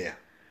good. Yeah.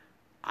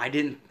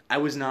 I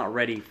was not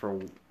ready for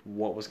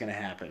what was going to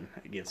happen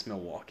against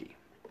Milwaukee.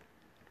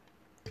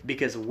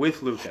 Because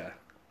with Luka,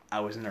 I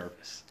was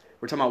nervous.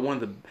 We're talking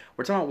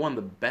about one of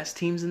the best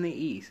teams in the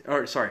East.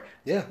 Or sorry,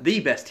 Yeah. the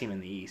best team in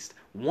the East.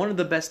 One of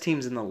the best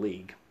teams in the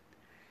league.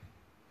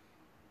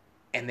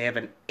 And they have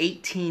an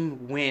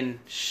 18-win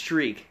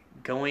streak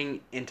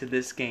going into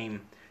this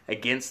game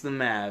against the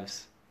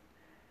Mavs.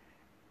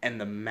 And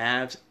the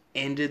Mavs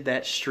ended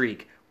that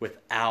streak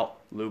without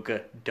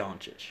Luka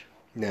Doncic.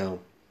 Now,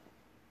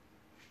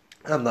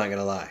 I'm not going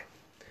to lie.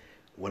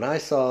 When I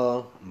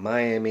saw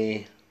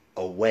Miami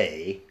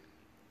away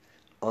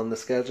on the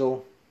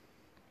schedule,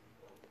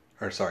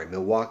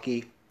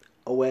 Milwaukee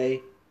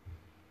away,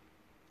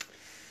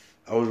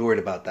 I was worried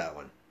about that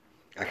one.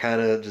 I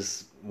kind of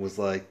just was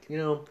like, you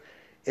know,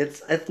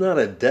 it's not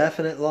a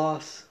definite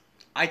loss.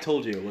 I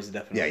told you it was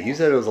definitely. Yeah, you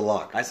said it was a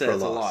lock. I said for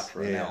it's a loss. lock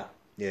for an yeah. L.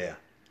 Yeah.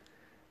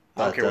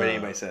 I don't care what But,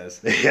 anybody says.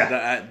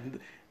 Yeah.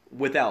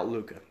 Without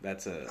Luka, I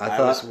thought-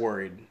 was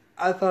worried.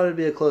 I thought it'd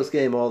be a close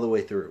game all the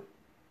way through.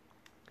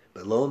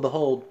 But lo and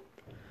behold,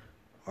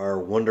 our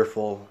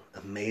wonderful,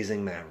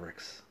 amazing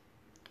Mavericks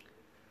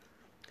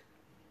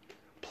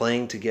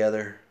playing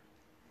together,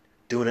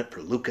 doing it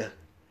for Luka,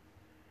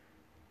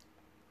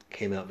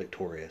 came out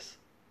victorious.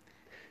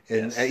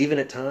 And Yes. even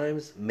at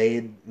times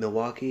made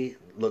Milwaukee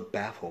look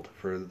baffled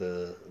for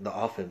the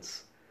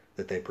offense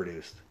that they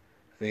produced.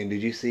 I mean,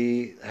 did you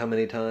see how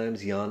many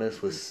times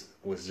Giannis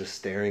was just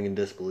staring in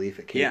disbelief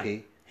at KP? Yeah,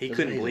 he It was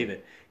couldn't amazing. believe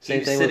it. He Same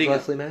was thing with sitting-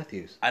 Wesley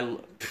Matthews.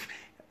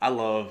 I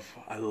love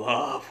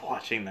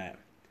watching that.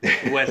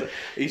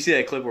 You see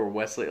that clip where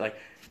Wesley Like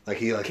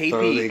he KP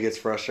totally gets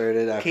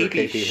frustrated after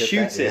KP, hit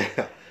shoots that.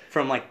 it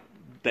from like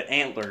the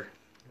antler,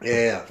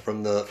 Yeah,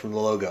 from the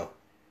logo.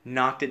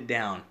 knocked it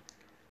down.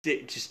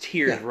 Just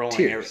tears Yeah, rolling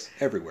tears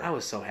everywhere. I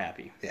was so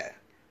happy. Yeah.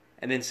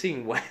 And then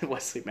seeing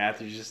Wesley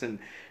Matthews just in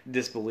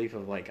disbelief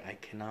of like, I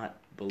cannot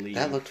believe.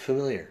 That looked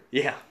familiar.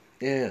 Yeah.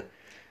 Yeah.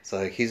 It's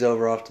like he's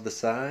over off to the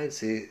side,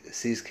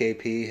 sees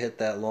KP hit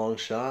that long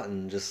shot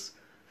and just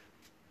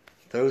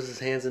throws his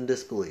hands in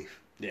disbelief.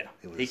 Yeah.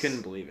 It was- He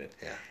couldn't believe it.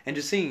 Yeah. And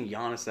just seeing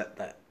Giannis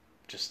that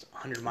just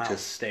 100-mile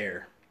Just-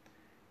 stare.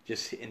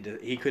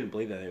 He couldn't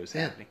believe that it was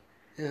Yeah. happening.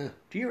 Yeah.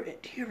 Do you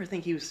ever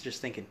think he was just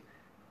thinking,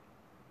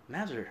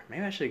 Mavs,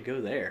 maybe I should go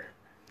there?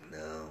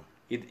 No.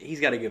 He's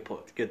got a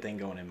good thing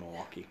going in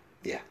Milwaukee.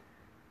 Yeah.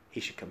 He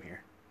should come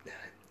here.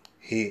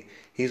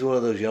 He's one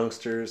of those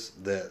youngsters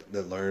that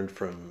learned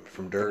from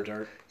Dirk.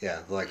 Dirk.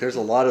 Yeah, like there's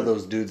a lot of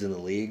those dudes in the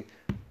league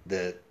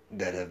that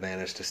have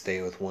managed to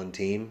stay with one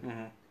team,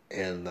 Mm-hmm.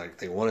 and like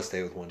they want to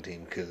stay with one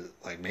team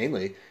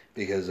mainly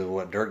because of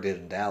what Dirk did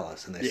in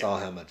Dallas, and they Yeah. saw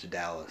how much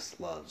Dallas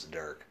loves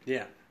Dirk.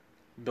 Yeah.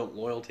 Built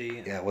loyalty.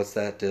 And Yeah, what's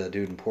that dude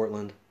in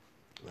Portland?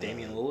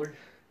 Damian Lillard.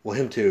 Well,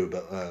 him too,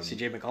 but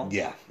C.J. McCollum?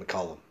 Yeah,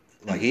 McCollum.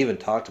 Like he even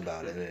talked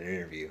about it in an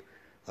interview,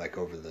 like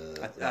over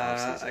the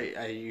offseason.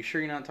 Are you sure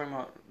you're not talking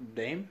about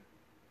Dame?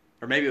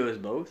 Or maybe it was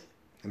both?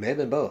 It may have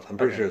been both. I'm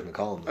pretty Okay. sure it was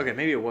McCollum. though. Okay,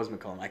 maybe it was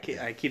McCollum. I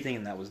keep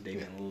thinking that was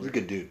Damian He's a Lillard.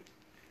 good dude.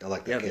 I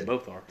like that Yeah, kid. they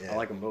both are. Yeah. I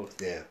like them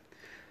both. Yeah.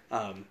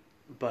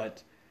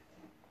 But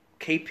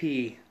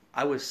KP,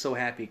 I was so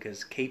happy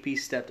because KP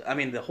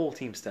the whole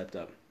team stepped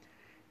up.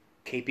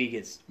 KP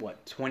gets,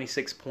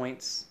 26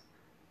 points,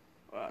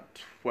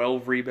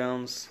 12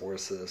 rebounds, 4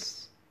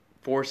 assists.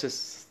 4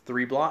 assists,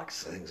 3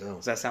 blocks. I think so.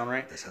 Does that sound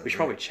right? That sounds We should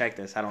right. probably check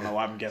this. I don't know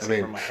why I'm guessing I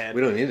mean, from my head.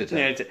 we don't need to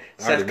check. Yeah,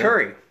 I already Seth know.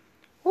 Curry.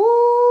 Woo!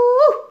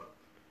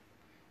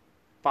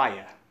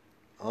 Fire.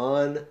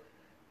 On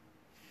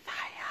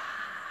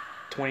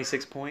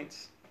 26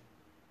 points.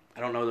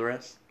 I don't know the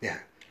rest. yeah,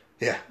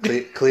 Yeah,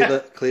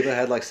 Kleba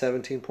had like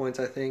 17 points,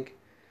 I think.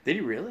 Did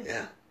he really?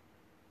 Yeah,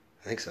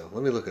 I think so.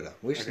 Let me look it up.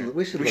 We should Okay.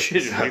 we should We look should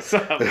this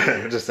look up. this up.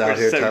 We're just We're out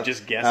here,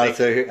 just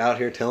guessing. out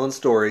here telling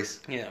stories.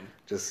 Yeah.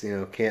 Just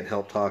can't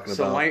help talking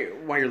So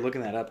about. while you're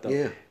looking that up, though,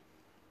 Yeah.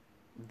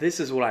 this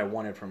is what I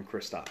wanted from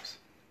Kristaps.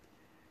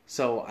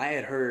 So I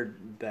had heard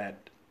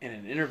that in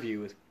an interview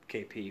with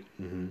KP,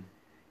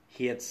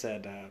 he had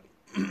said,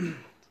 you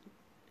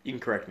can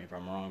correct me if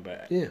I'm wrong,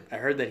 but Yeah. I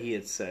heard that he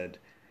had said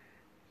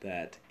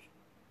that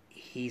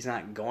he's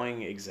not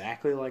going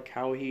exactly like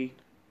how he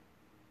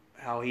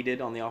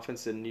did on the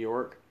offense in New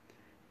York,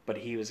 but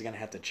he was going to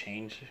have to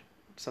change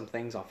some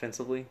things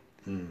offensively,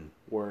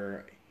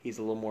 where he's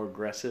a little more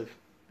aggressive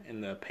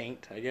in the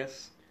paint, I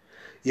guess.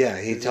 Yeah,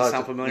 he Does talked. that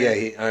sound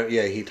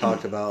familiar? He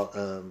talked about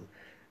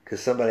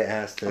because somebody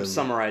asked him. I'm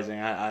summarizing.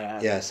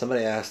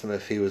 Somebody asked him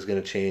if he was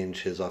going to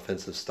change his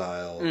offensive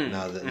style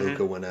now that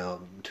Luka went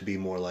out to be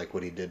more like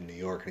what he did in New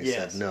York, and he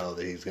said no,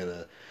 that he's going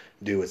to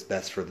do what's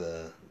best for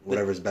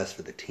whatever's best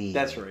for the team.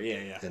 That's right.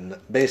 Yeah. And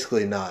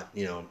basically not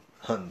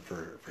hunting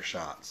for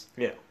shots.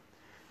 Yeah.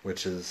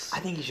 Which is I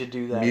think he should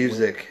do that.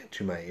 music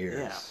to my ears.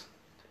 Yeah.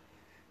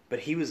 But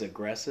he was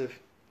aggressive.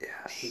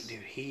 Yes.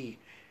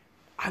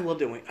 I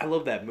loved it. I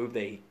love that move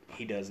that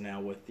he does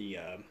now with the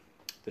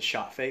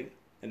shot fake,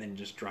 and then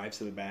just drives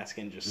to the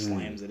basket and just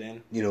slams it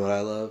in. You know what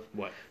I love?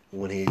 What?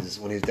 When he's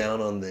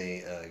down on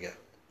the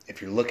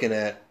if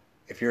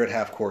you're at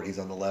half court, he's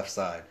on the left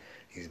side.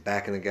 He's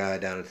backing the guy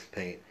down into the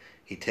paint.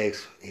 He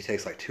takes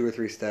like 2 or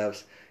 3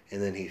 steps,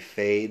 and then he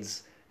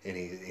fades and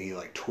he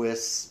like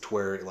twists to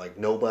where like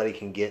nobody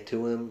can get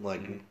to him, like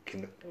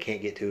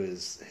can't get to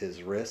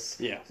his wrists.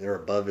 Yeah. They're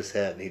above his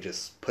head, and he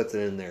just puts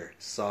it in there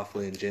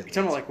softly and gently. You're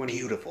talking about like when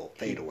beautiful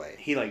fade away.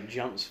 He like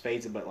jumps,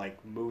 fades it, but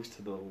like moves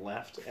to the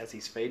left as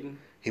he's fading.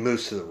 He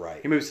moves to the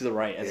right. He moves to the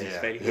right as he's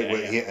fading.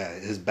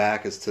 His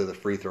back is to the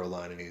free throw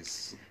line, and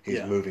he's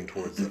moving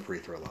towards the free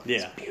throw line.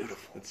 Yeah. It's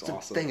beautiful. It's It's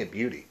awesome. a thing of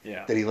beauty.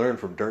 Yeah. That he learned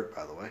from Dirk,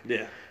 by the way.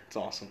 Yeah, it's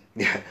awesome.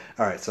 Yeah.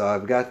 All right. So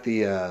I've got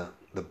the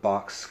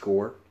box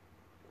score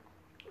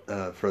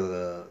for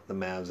the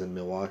Mavs and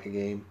Milwaukee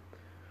game.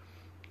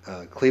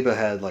 Kleba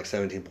had like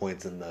 17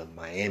 points in the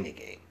Miami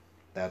game.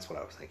 That's what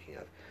I was thinking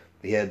of.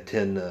 He had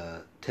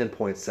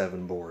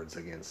 10.7 boards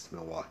against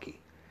Milwaukee.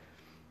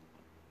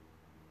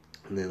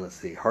 And then let's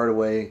see,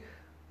 Hardaway.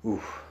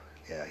 Oof.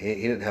 Yeah, he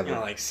didn't have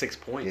like 6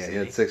 points. Yeah, he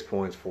had 6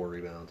 points, 4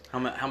 rebounds. How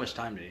much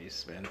time did he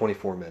spend?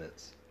 24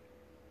 minutes.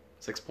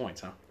 6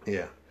 points, huh?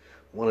 Yeah,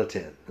 1 of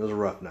 10. It was a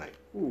rough night.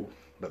 Ooh.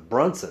 But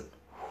Brunson,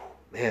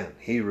 man,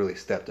 he really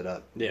stepped it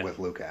up Yeah. with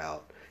Luka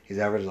out. He's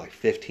averaged like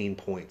 15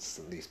 points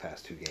in these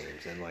past 2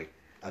 games and like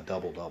a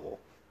double-double.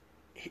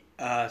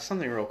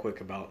 Something real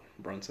quick about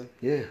Brunson.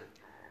 Yeah.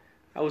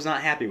 I was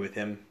not happy with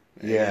him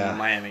in the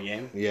Miami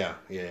game. Yeah.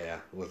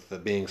 With the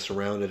being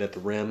surrounded at the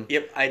rim.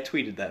 Yep, I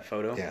tweeted that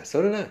photo. Yeah,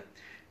 so did I.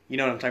 You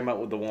know what I'm talking about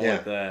with the one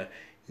with the...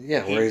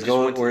 Yeah, He where he's just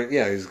going. went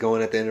to- He's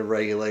going at the end of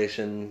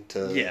regulation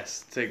to.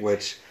 Yes.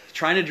 Which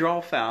Trying to draw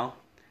a foul.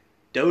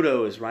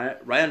 Dodo is right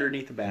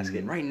underneath the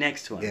basket, right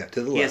next to him. Yeah,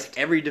 to the he left. has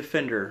every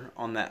defender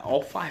on that,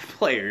 all 5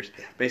 players,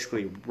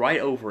 basically right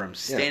over him,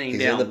 standing he's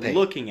in down, the paint.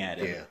 looking at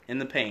him Yeah. in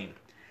the paint.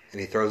 and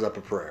he throws up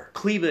a prayer.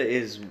 Kleba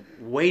is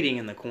waiting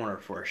in the corner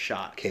for a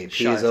shot. KP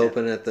Shot is attempt.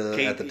 open at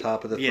the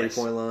top of the Yes.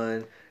 3-point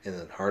line, and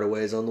then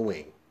Hardaway's on the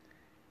wing.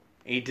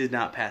 He did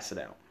not pass it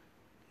out.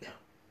 No.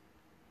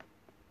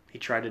 He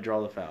tried to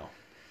draw the foul,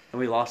 and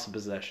we lost the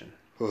possession.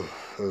 It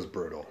was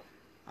brutal.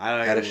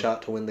 I Had a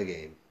shot to win the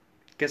game.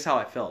 Guess how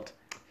I felt?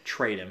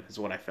 Trade him is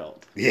what I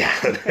felt. Yeah,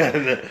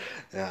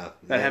 yeah.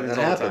 That happens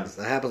all the time.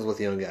 That happens with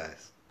young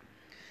guys.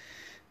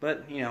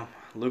 But,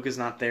 Luka's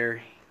not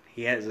there.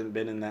 He hasn't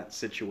been in that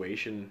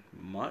situation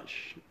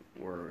much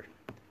where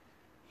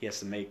he has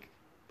to make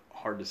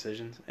hard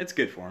decisions. It's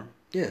good for him.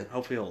 Yeah.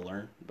 Hopefully he'll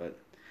learn. But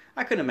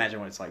I couldn't imagine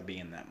what it's like being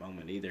in that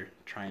moment either,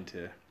 trying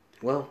to...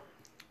 Well,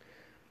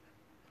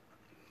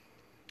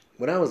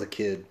 when I was a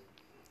kid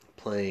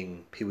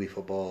playing Pee Wee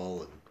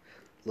football and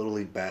Little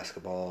League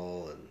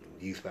basketball and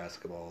youth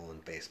basketball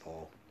and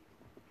baseball,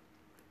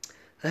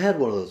 I had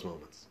one of those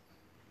moments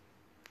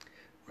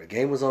where a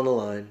game was on the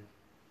line.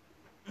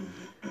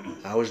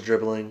 I was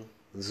dribbling.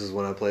 This is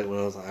when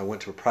I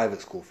went to a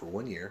private school for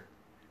 1 year,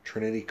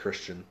 Trinity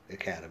Christian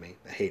Academy.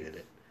 I hated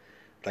it,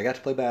 but I got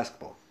to play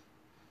basketball.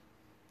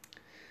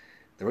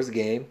 There was a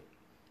game.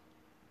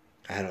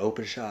 I had an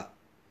open shot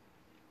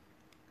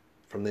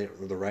from the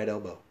right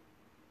elbow.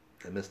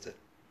 I missed it.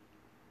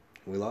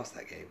 We lost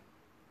that game.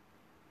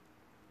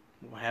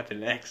 What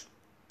happened next?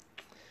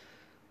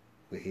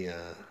 Did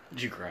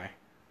Did you cry?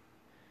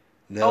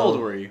 No. How old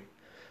were you? It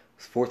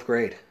was 4th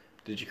grade.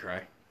 Did you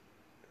cry?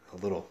 A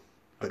little,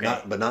 but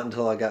Okay. not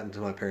until I got into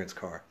my parents'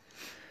 car.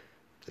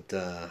 But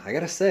I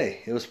gotta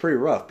say, it was pretty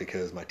rough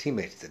because my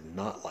teammates did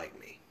not like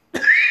me.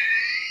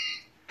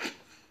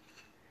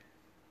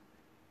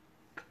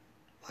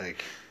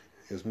 Like,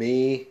 it was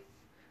me,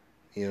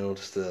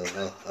 just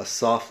a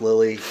soft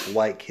lily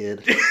white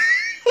kid.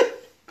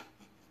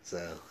 It's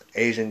an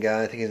Asian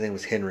guy. I think his name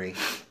was Henry.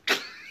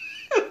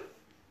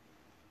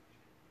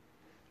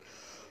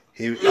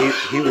 He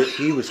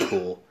was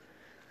cool.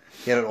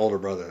 He had an older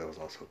brother that was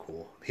also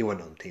cool. He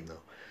wasn't on the team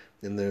though.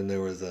 And then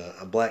there was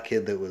a black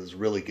kid that was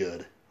really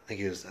good. I think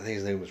his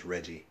name was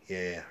Reggie.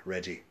 Yeah,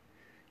 Reggie.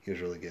 He was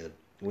really good.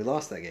 We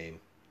lost that game.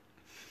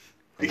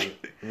 I'm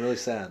really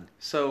sad.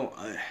 So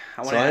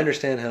I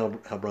understand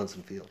how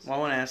Brunson feels. Well, I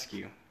want to ask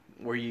you,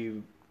 were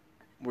you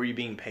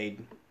being paid?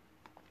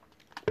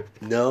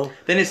 No.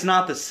 Then it's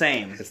not the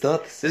same. It's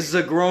not the same. This is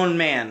a grown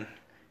man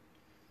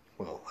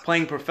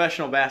playing Well,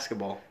 professional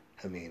basketball.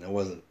 I mean, I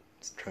wasn't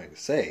trying to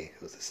say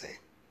it was the same.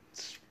 I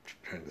was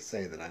trying to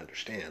say that I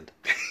understand.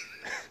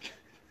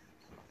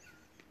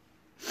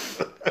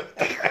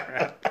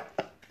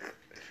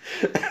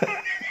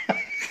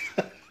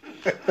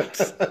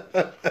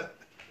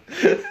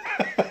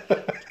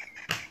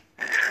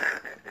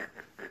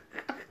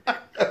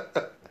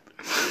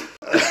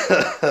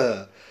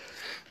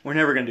 We're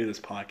never going to do this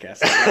podcast.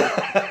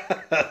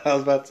 I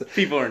was about to.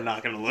 People are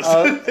not going to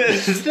listen to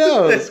this.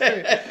 No, it's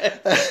great.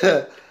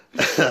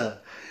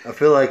 I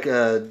feel like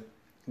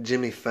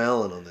Jimmy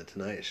Fallon on the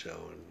Tonight Show.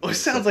 Well, it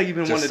sounds like you've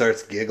been just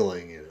starts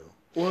giggling, you know.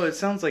 Well, it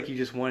sounds like you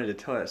just wanted to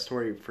tell that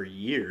story for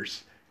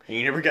years, and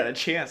you never got a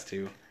chance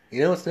to.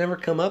 You know, it's never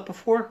come up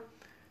before.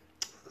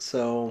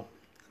 So,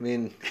 I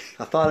mean,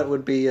 I thought it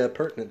would be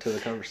pertinent to the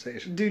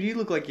conversation. Dude, you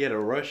look like you had a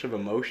rush of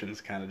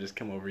emotions kind of just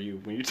come over you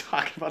when you're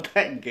talking about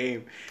that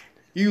game.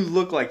 You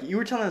look like you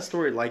were telling that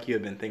story like you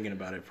had been thinking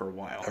about it for a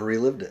while. I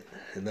relived it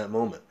in that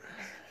moment.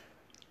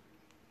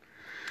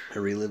 I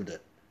relived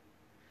it.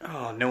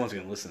 Oh, no one's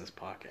going to listen to this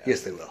podcast.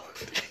 Yes, they will.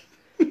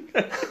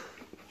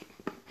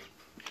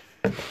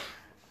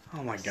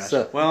 Oh my gosh.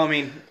 So, well, I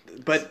mean,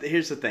 but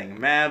here's the thing.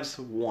 Mavs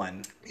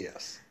won.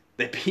 yes.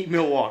 They beat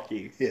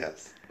Milwaukee.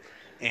 Yes.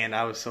 And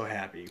I was so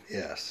happy.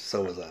 Yes,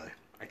 so was I.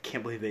 I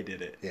can't believe they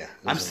did it. Yeah.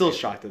 I'm still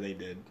shocked that they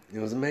did. It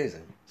was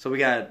amazing. So we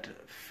got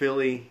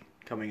Philly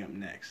coming up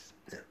next.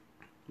 Yeah.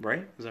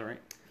 Right? Is that right?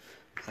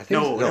 I think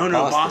No,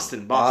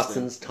 Boston.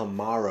 Boston's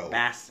tomorrow.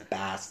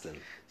 Boston.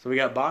 So we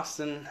got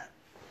Boston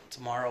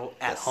tomorrow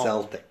at the home.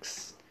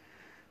 Celtics.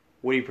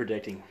 What are you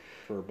predicting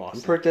for Boston?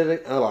 I'm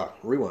predicting.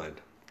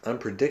 rewind. I'm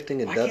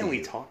predicting a Why W. can't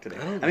we talk today?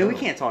 I mean, we know.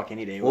 can't talk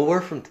any day. Well,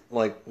 we're from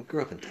we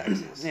grew up in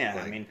Texas. Yeah,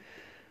 Like, I mean,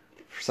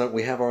 for some,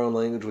 we have our own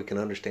language. We can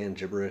understand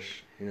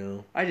gibberish. You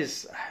know. I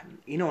just,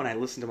 when I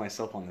listen to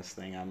myself on this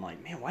thing, I'm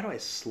like, man, why do I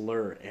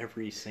slur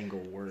every single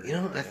word? You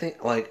know, I think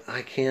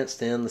I can't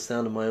stand the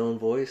sound of my own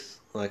voice,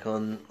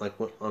 on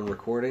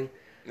recording.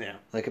 Yeah,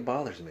 It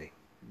bothers me.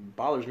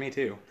 bothers me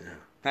too. Yeah.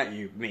 Not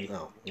you, me.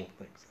 Oh, well,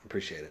 thanks. I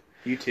appreciate it.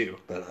 You too.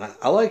 But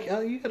I like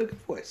you got a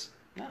good voice.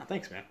 No,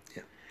 thanks, man.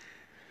 Yeah.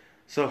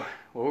 So,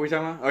 what were we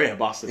talking about? Oh yeah,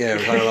 Boston. Yeah,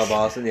 we're talking about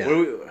Boston.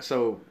 Yeah.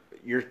 So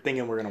you're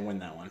thinking we're gonna win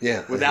that one?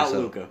 Yeah. Without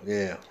Luka.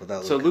 Yeah,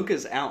 without Luka. So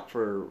Luka's out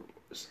for.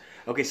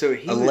 Okay, so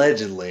he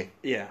allegedly.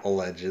 Yeah.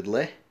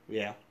 Allegedly.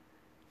 Yeah.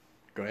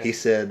 Go ahead. He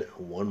said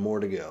one more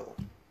to go.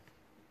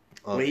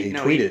 He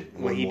tweeted. He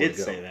more did to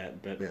go. say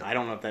that, but Yeah. I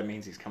don't know if that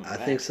means he's coming I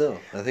back. think so.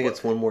 I think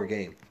it's one more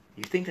game.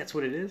 You think that's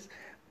what it is?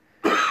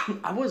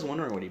 I was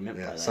wondering what he meant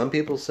by Yeah. that. Some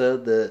people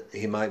said that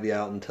he might be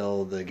out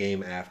until the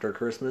game after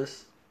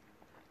Christmas,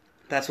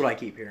 That's what I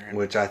keep hearing.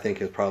 which I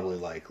think is probably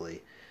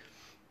likely.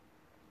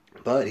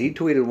 But he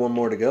tweeted one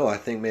more to go. I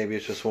think maybe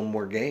it's just one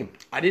more game.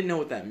 I didn't know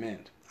what that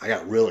meant. I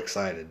got real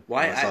excited.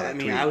 Why? when I saw I that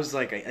mean, tweet. I was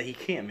like, he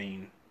can't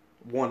mean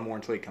one more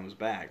until he comes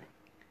back.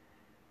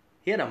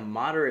 He had a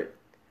moderate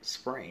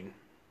sprain.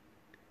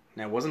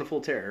 Now, it wasn't a full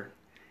tear.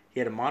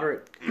 He had a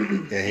moderate.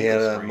 Yeah, he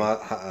had ankle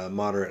a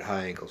moderate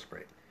high ankle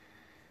sprain.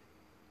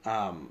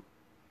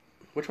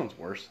 Which one's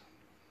worse?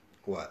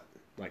 What?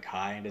 Like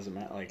high doesn't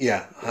matter. Like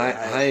Yeah,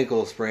 high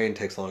ankle sprain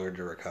takes longer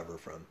to recover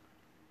from.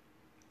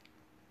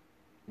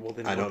 Well,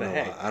 then I don't what know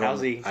the heck? why.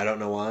 How's he? I don't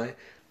know why,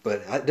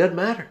 but it doesn't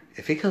matter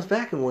if he comes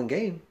back in one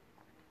game.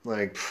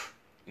 Well,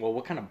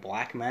 what kind of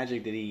black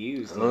magic did he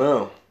use? I don't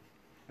know.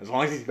 As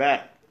long as he's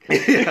back.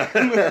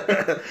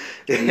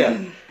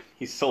 Yeah.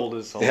 He sold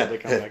his soul to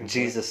come back and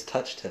Jesus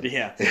touched him. play.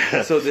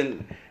 Yeah. So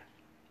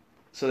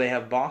they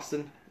have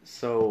Boston.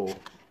 So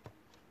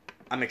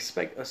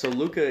So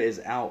Luka is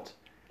out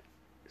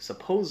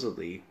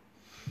supposedly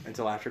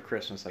until after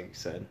Christmas, like you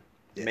said.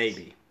 Yes.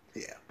 Maybe.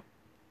 Yeah.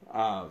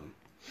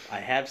 I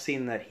have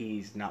seen that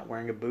he's not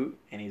wearing a boot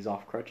and he's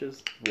off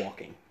crutches,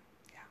 walking.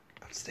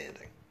 Yeah.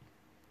 Outstanding.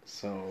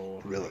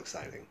 So Real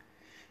exciting.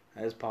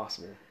 that is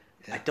possible.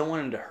 Yeah. I don't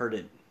want him to hurt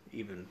it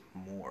even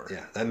more.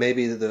 Yeah. That may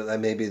be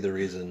the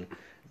reason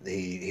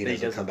he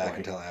doesn't come back play.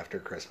 until after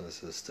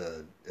Christmas is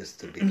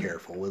to be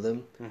careful with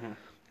him. Mm-hmm.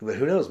 But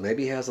who knows?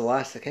 Maybe he has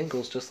elastic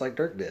ankles just like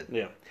Dirk did.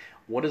 Yeah.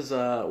 What do the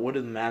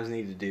Mavs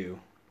need to do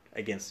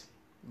against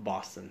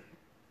Boston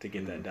to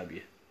get that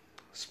W?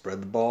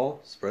 Spread the ball,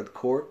 spread the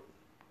court,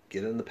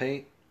 get in the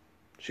paint,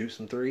 shoot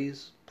some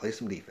threes, play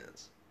some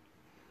defense.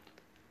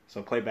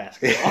 So play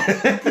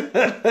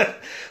basketball.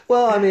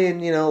 Well, I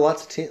mean,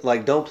 lots of teams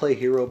don't play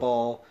hero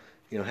ball.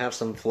 Have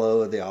some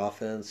flow of the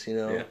offense.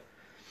 Yeah.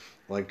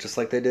 Just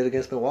like they did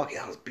against Milwaukee.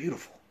 That was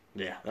beautiful.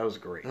 Yeah, that was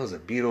great. That was a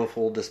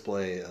beautiful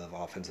display of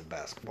offensive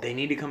basketball. They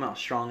need to come out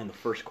strong in the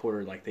first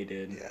quarter like they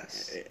did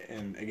Yes.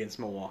 and against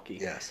Milwaukee.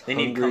 Yes. They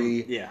Hungry,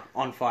 need to come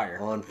on fire.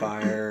 On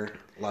fire,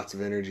 lots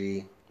of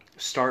energy.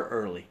 Start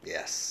early.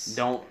 Yes.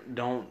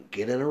 Don't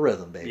get in a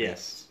rhythm, baby.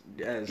 Yes.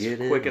 As get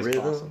quick in as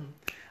rhythm. possible.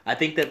 I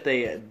think that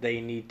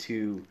they need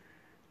to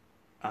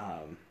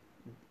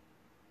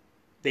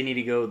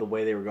go the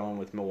way they were going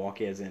with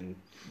Milwaukee, as in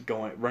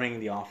running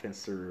the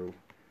offense through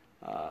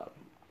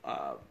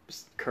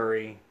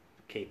Curry,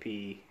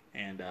 KP,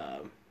 and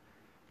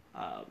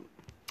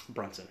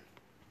Brunson.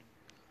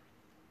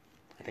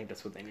 I think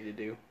that's what they need to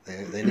do.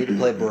 They need to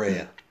play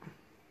Berea.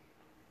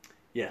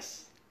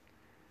 Yes.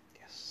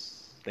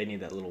 They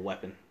need that little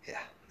weapon. Yeah,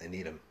 they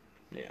need him.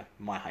 Yeah,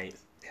 my height.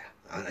 Yeah,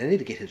 I need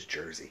to get his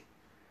jersey.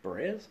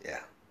 Berea's?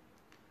 Yeah.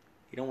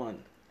 You don't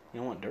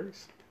want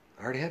Dirk's?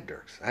 I already have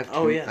Dirk's. I have two.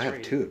 Oh, yeah, I have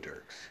right. 2 of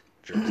Dirk's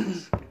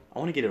jerseys. I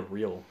want to get a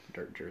real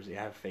Dirk jersey.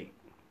 I have fake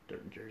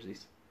Dirk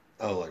jerseys.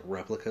 Oh, like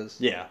replicas?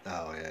 Yeah.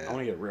 Oh, yeah. I want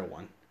to get a real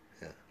one.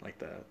 Yeah. Like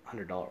the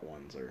 $100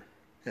 ones, or.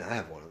 Yeah, I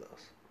have one of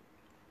those.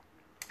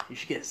 You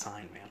should get it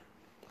signed, man.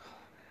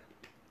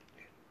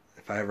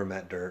 If I ever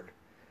met Dirk,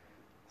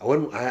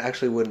 I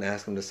actually wouldn't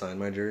ask him to sign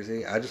my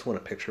jersey. I just want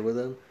a picture with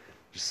him,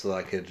 just so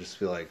I could just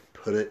be like,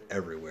 put it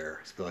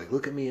everywhere. Just be like,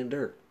 look at me and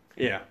Dirk.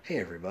 Yeah. Hey,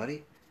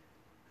 everybody,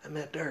 I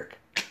met Dirk.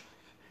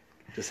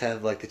 Just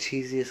have like the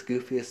cheesiest,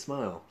 goofiest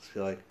smile. Just be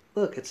like,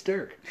 look, it's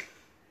Dirk.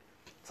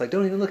 It's like,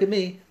 don't even look at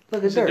me.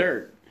 Look at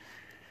Dirk.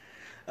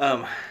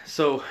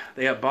 So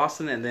they got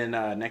Boston, and then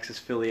next is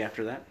Philly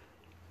after that.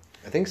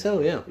 I think so,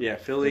 yeah. Yeah,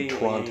 Philly, And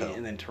Toronto.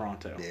 and then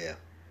Toronto. Yeah.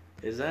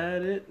 Is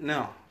that it?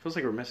 No. Feels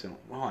like we're missing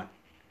one. Hold on.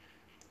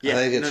 I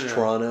think it's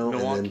Toronto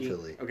Milwaukee. and then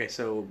Philly. Okay,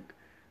 so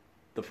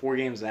the 4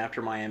 games after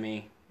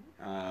Miami,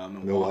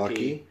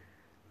 Milwaukee,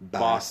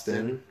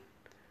 Boston,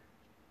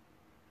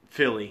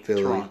 Philly,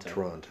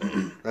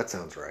 Toronto. That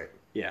sounds right.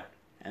 Yeah.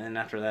 And then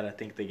after that, I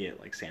think they get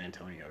like San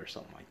Antonio or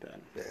something like that.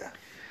 Yeah.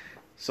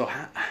 So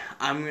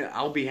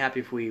I'll be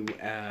happy if we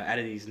out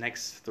of these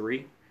next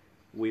 3,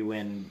 we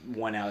win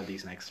 1 out of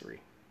these next 3.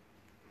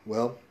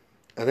 Well,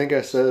 I think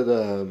I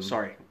said.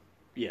 Sorry.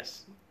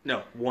 Yes.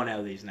 No, 1 out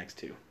of these next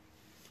 2.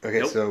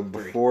 Okay, Nope, so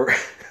 3.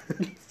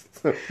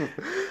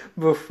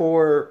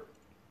 before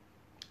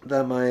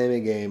that Miami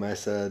game, I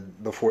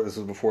said this was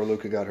before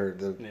Luka got hurt.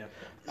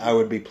 I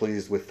would be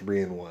pleased with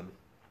 3-1.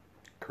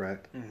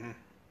 Correct. Mm-hmm.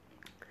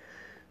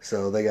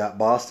 So they got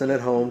Boston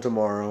at home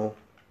tomorrow,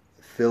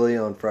 Philly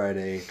on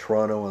Friday,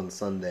 Toronto on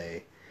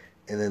Sunday,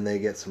 and then they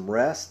get some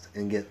rest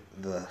and get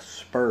the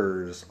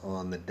Spurs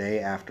on the day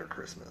after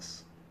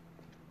Christmas.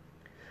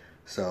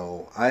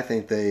 So I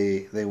think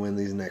they win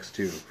these next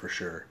 2 for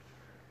sure.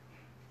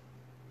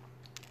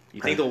 You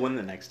think they'll win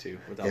the next 2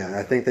 without Yeah, Luka?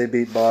 I think they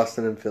beat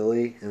Boston and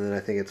Philly, and then I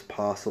think it's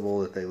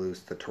possible that they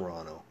lose to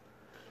Toronto.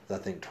 I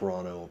think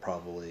Toronto will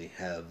probably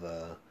have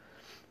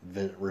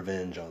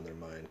revenge on their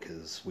mind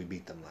because we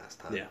beat them last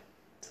time. Yeah.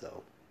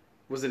 So.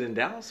 Was it in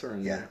Dallas or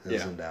in? Yeah, it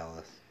was in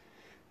Dallas.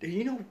 Dude,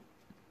 you know,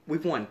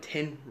 we've won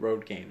 10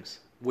 road games.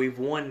 We've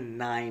won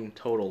 9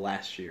 total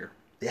last year.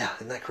 Yeah,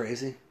 isn't that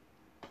crazy?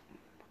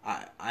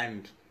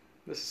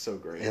 This is so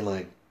great. And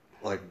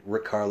like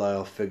Rick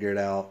Carlisle figured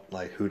out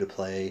like who to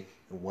play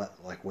and what,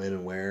 like when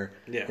and where.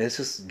 Yeah. And it's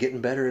just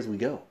getting better as we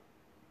go.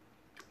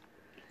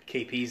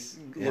 KP's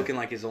looking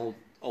like his old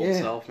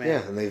self, man.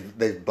 Yeah, and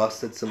they've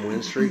busted some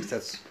win streaks.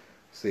 That's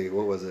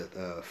what was it?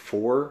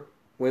 4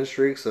 win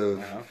streaks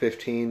of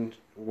 15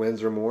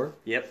 wins or more.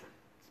 Yep.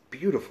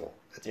 Beautiful.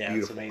 It's beautiful.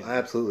 It's amazing. I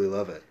absolutely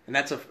love it. And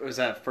was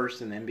that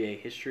first in NBA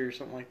history or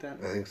something like that?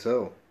 I think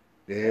so.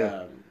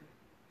 Yeah.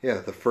 Yeah,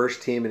 the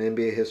first team in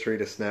NBA history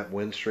to snap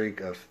win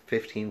streak of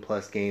 15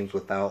 plus games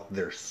without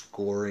their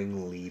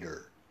scoring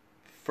leader.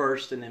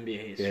 First in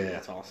NBA history. Yeah,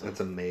 That's awesome.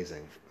 That's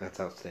amazing. That's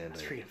outstanding.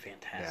 That's freaking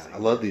fantastic. Yeah, I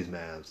love these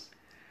Mavs.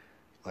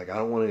 Like, I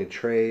don't want any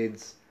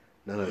trades.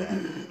 None of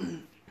that.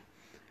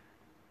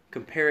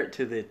 Compare it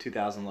to the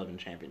 2011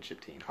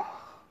 championship team.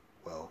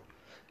 Well,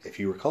 if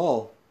you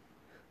recall,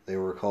 they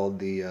were called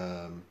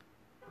the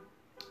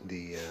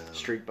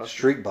Streak Busters.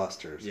 Streak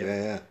Busters.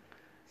 Yep.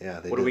 Yeah.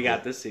 What do we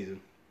got this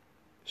season?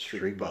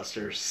 Streak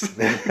Busters.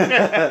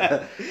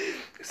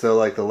 So,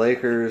 like, the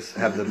Lakers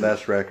have the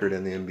best record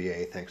in the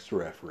NBA thanks to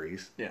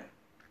referees. Yeah.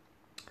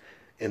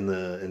 In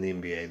the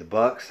NBA, the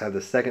Bucks have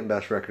the second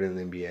best record in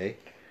the NBA,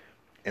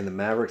 and the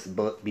Mavericks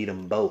beat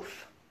them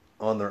both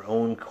on their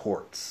own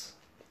courts,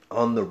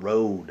 on the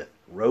road.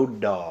 Road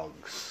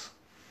dogs.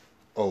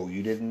 Oh,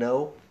 you didn't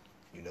know?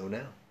 You know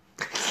now.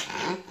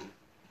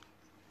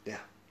 Yeah,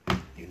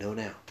 you know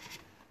now.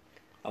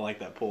 I like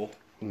that poll.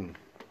 Thank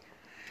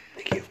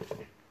you.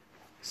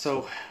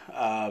 So,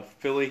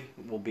 Philly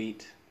will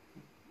beat,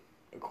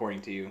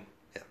 according to you.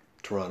 Yeah,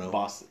 Toronto.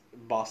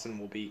 Boston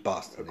will beat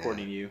Boston,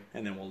 according to you,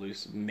 and then we'll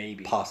lose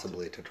maybe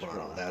possibly to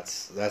Toronto.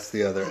 That's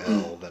the other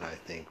L that I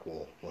think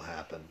will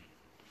happen.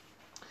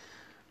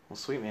 Well,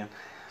 sweet, man.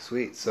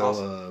 Sweet. So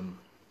Awesome.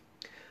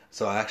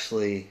 So I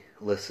actually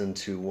listened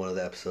to one of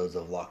the episodes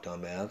of Locked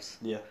On Mavs.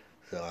 Yeah.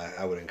 So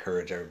I would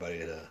encourage everybody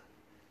to,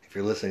 if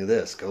you're listening to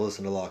this, go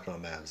listen to Locked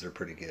On Mavs. They're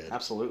pretty good.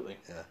 Absolutely.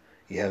 Yeah.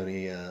 You have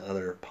any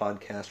other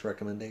podcast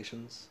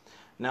recommendations?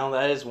 No,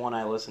 that is one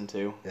I listen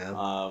to.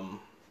 Yeah.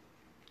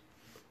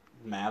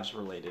 Mavs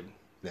related.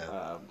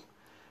 Yeah.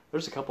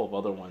 There's a couple of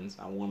other ones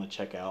I want to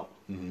check out.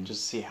 Mm-hmm.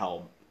 Just see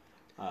how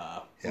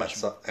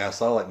much. I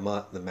saw like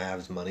the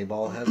Mavs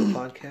Moneyball has a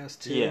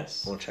podcast too.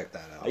 Yes. I want to check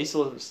that out. I used to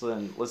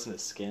listen to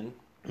Skin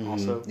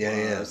also. Yeah,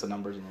 yeah. There's the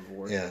numbers on the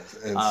board. Yeah,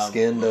 and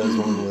Skin does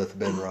one with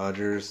Ben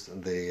Rogers,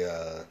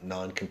 the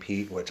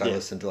non-compete, which I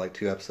listened to like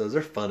 2 episodes.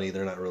 They're funny.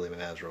 They're not really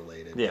Mavs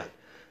related. Yeah.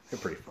 They're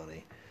pretty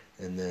funny.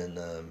 And then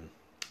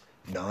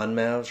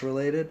non-Mavs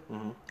related,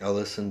 I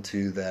listened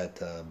to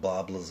that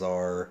Bob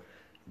Lazar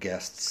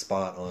guest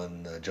spot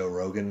on Joe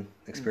Rogan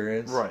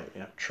Experience. Right,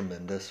 yeah.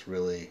 Tremendous,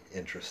 really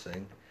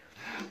interesting.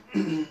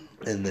 And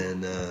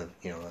then,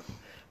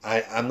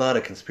 I'm not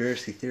a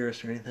conspiracy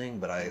theorist or anything,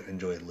 but I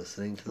enjoyed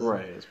listening to them.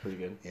 Right, it's pretty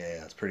good.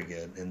 Yeah, it's pretty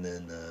good. And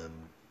then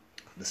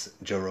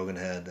Joe Rogan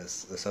had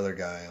this other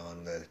guy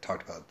on that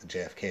talked about the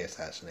JFK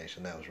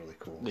assassination. That was really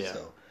cool. Yeah.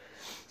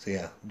 So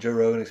yeah, Joe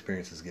Rogan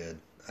Experience is good.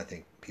 I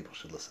think people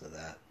should listen to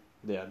that.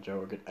 Yeah, Joe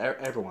Rogan.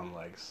 Everyone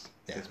likes.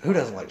 Yeah. his Who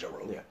doesn't podcast. like Joe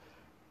Rogan? Yeah.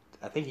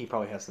 I think he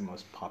probably has the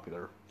most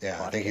popular.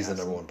 Yeah, I think he's the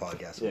podcast. #1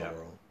 podcast in the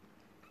world.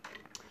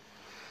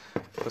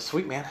 But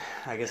sweet, man.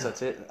 I guess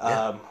that's it.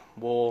 Yeah.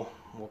 We'll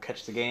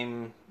catch the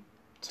game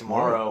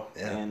tomorrow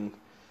Yeah. and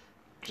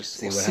just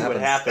See see what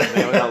what happens. happens.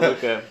 Man, without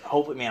Luka,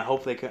 hopefully, man.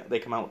 Hopefully they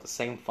come out with the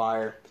same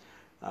fire,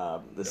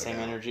 the same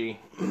doubt. energy.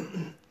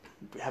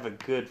 Have a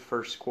good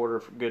first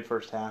quarter, good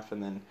first half,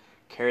 and then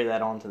carry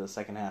that on to the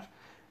second half.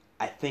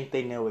 I think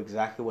they know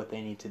exactly what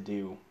they need to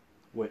do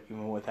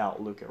even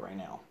without Luka right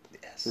now.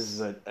 Yes. This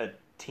is a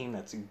team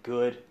that's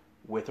good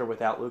with or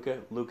without Luka.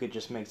 Luka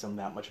just makes them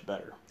that much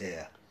better.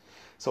 Yeah.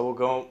 So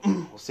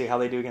we'll see how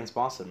they do against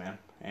Boston, man.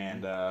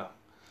 And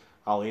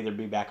I'll either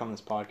be back on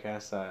this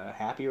podcast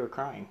happy or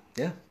crying.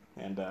 Yeah.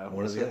 And One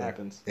we'll or see the what other.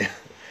 happens. Yeah.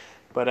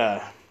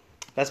 But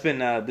that's been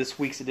this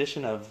week's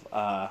edition of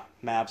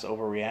Mavs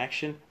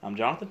Overreaction. I'm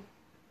Jonathan.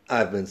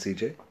 I've been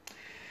CJ.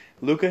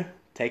 Luka,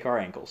 take our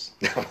ankles.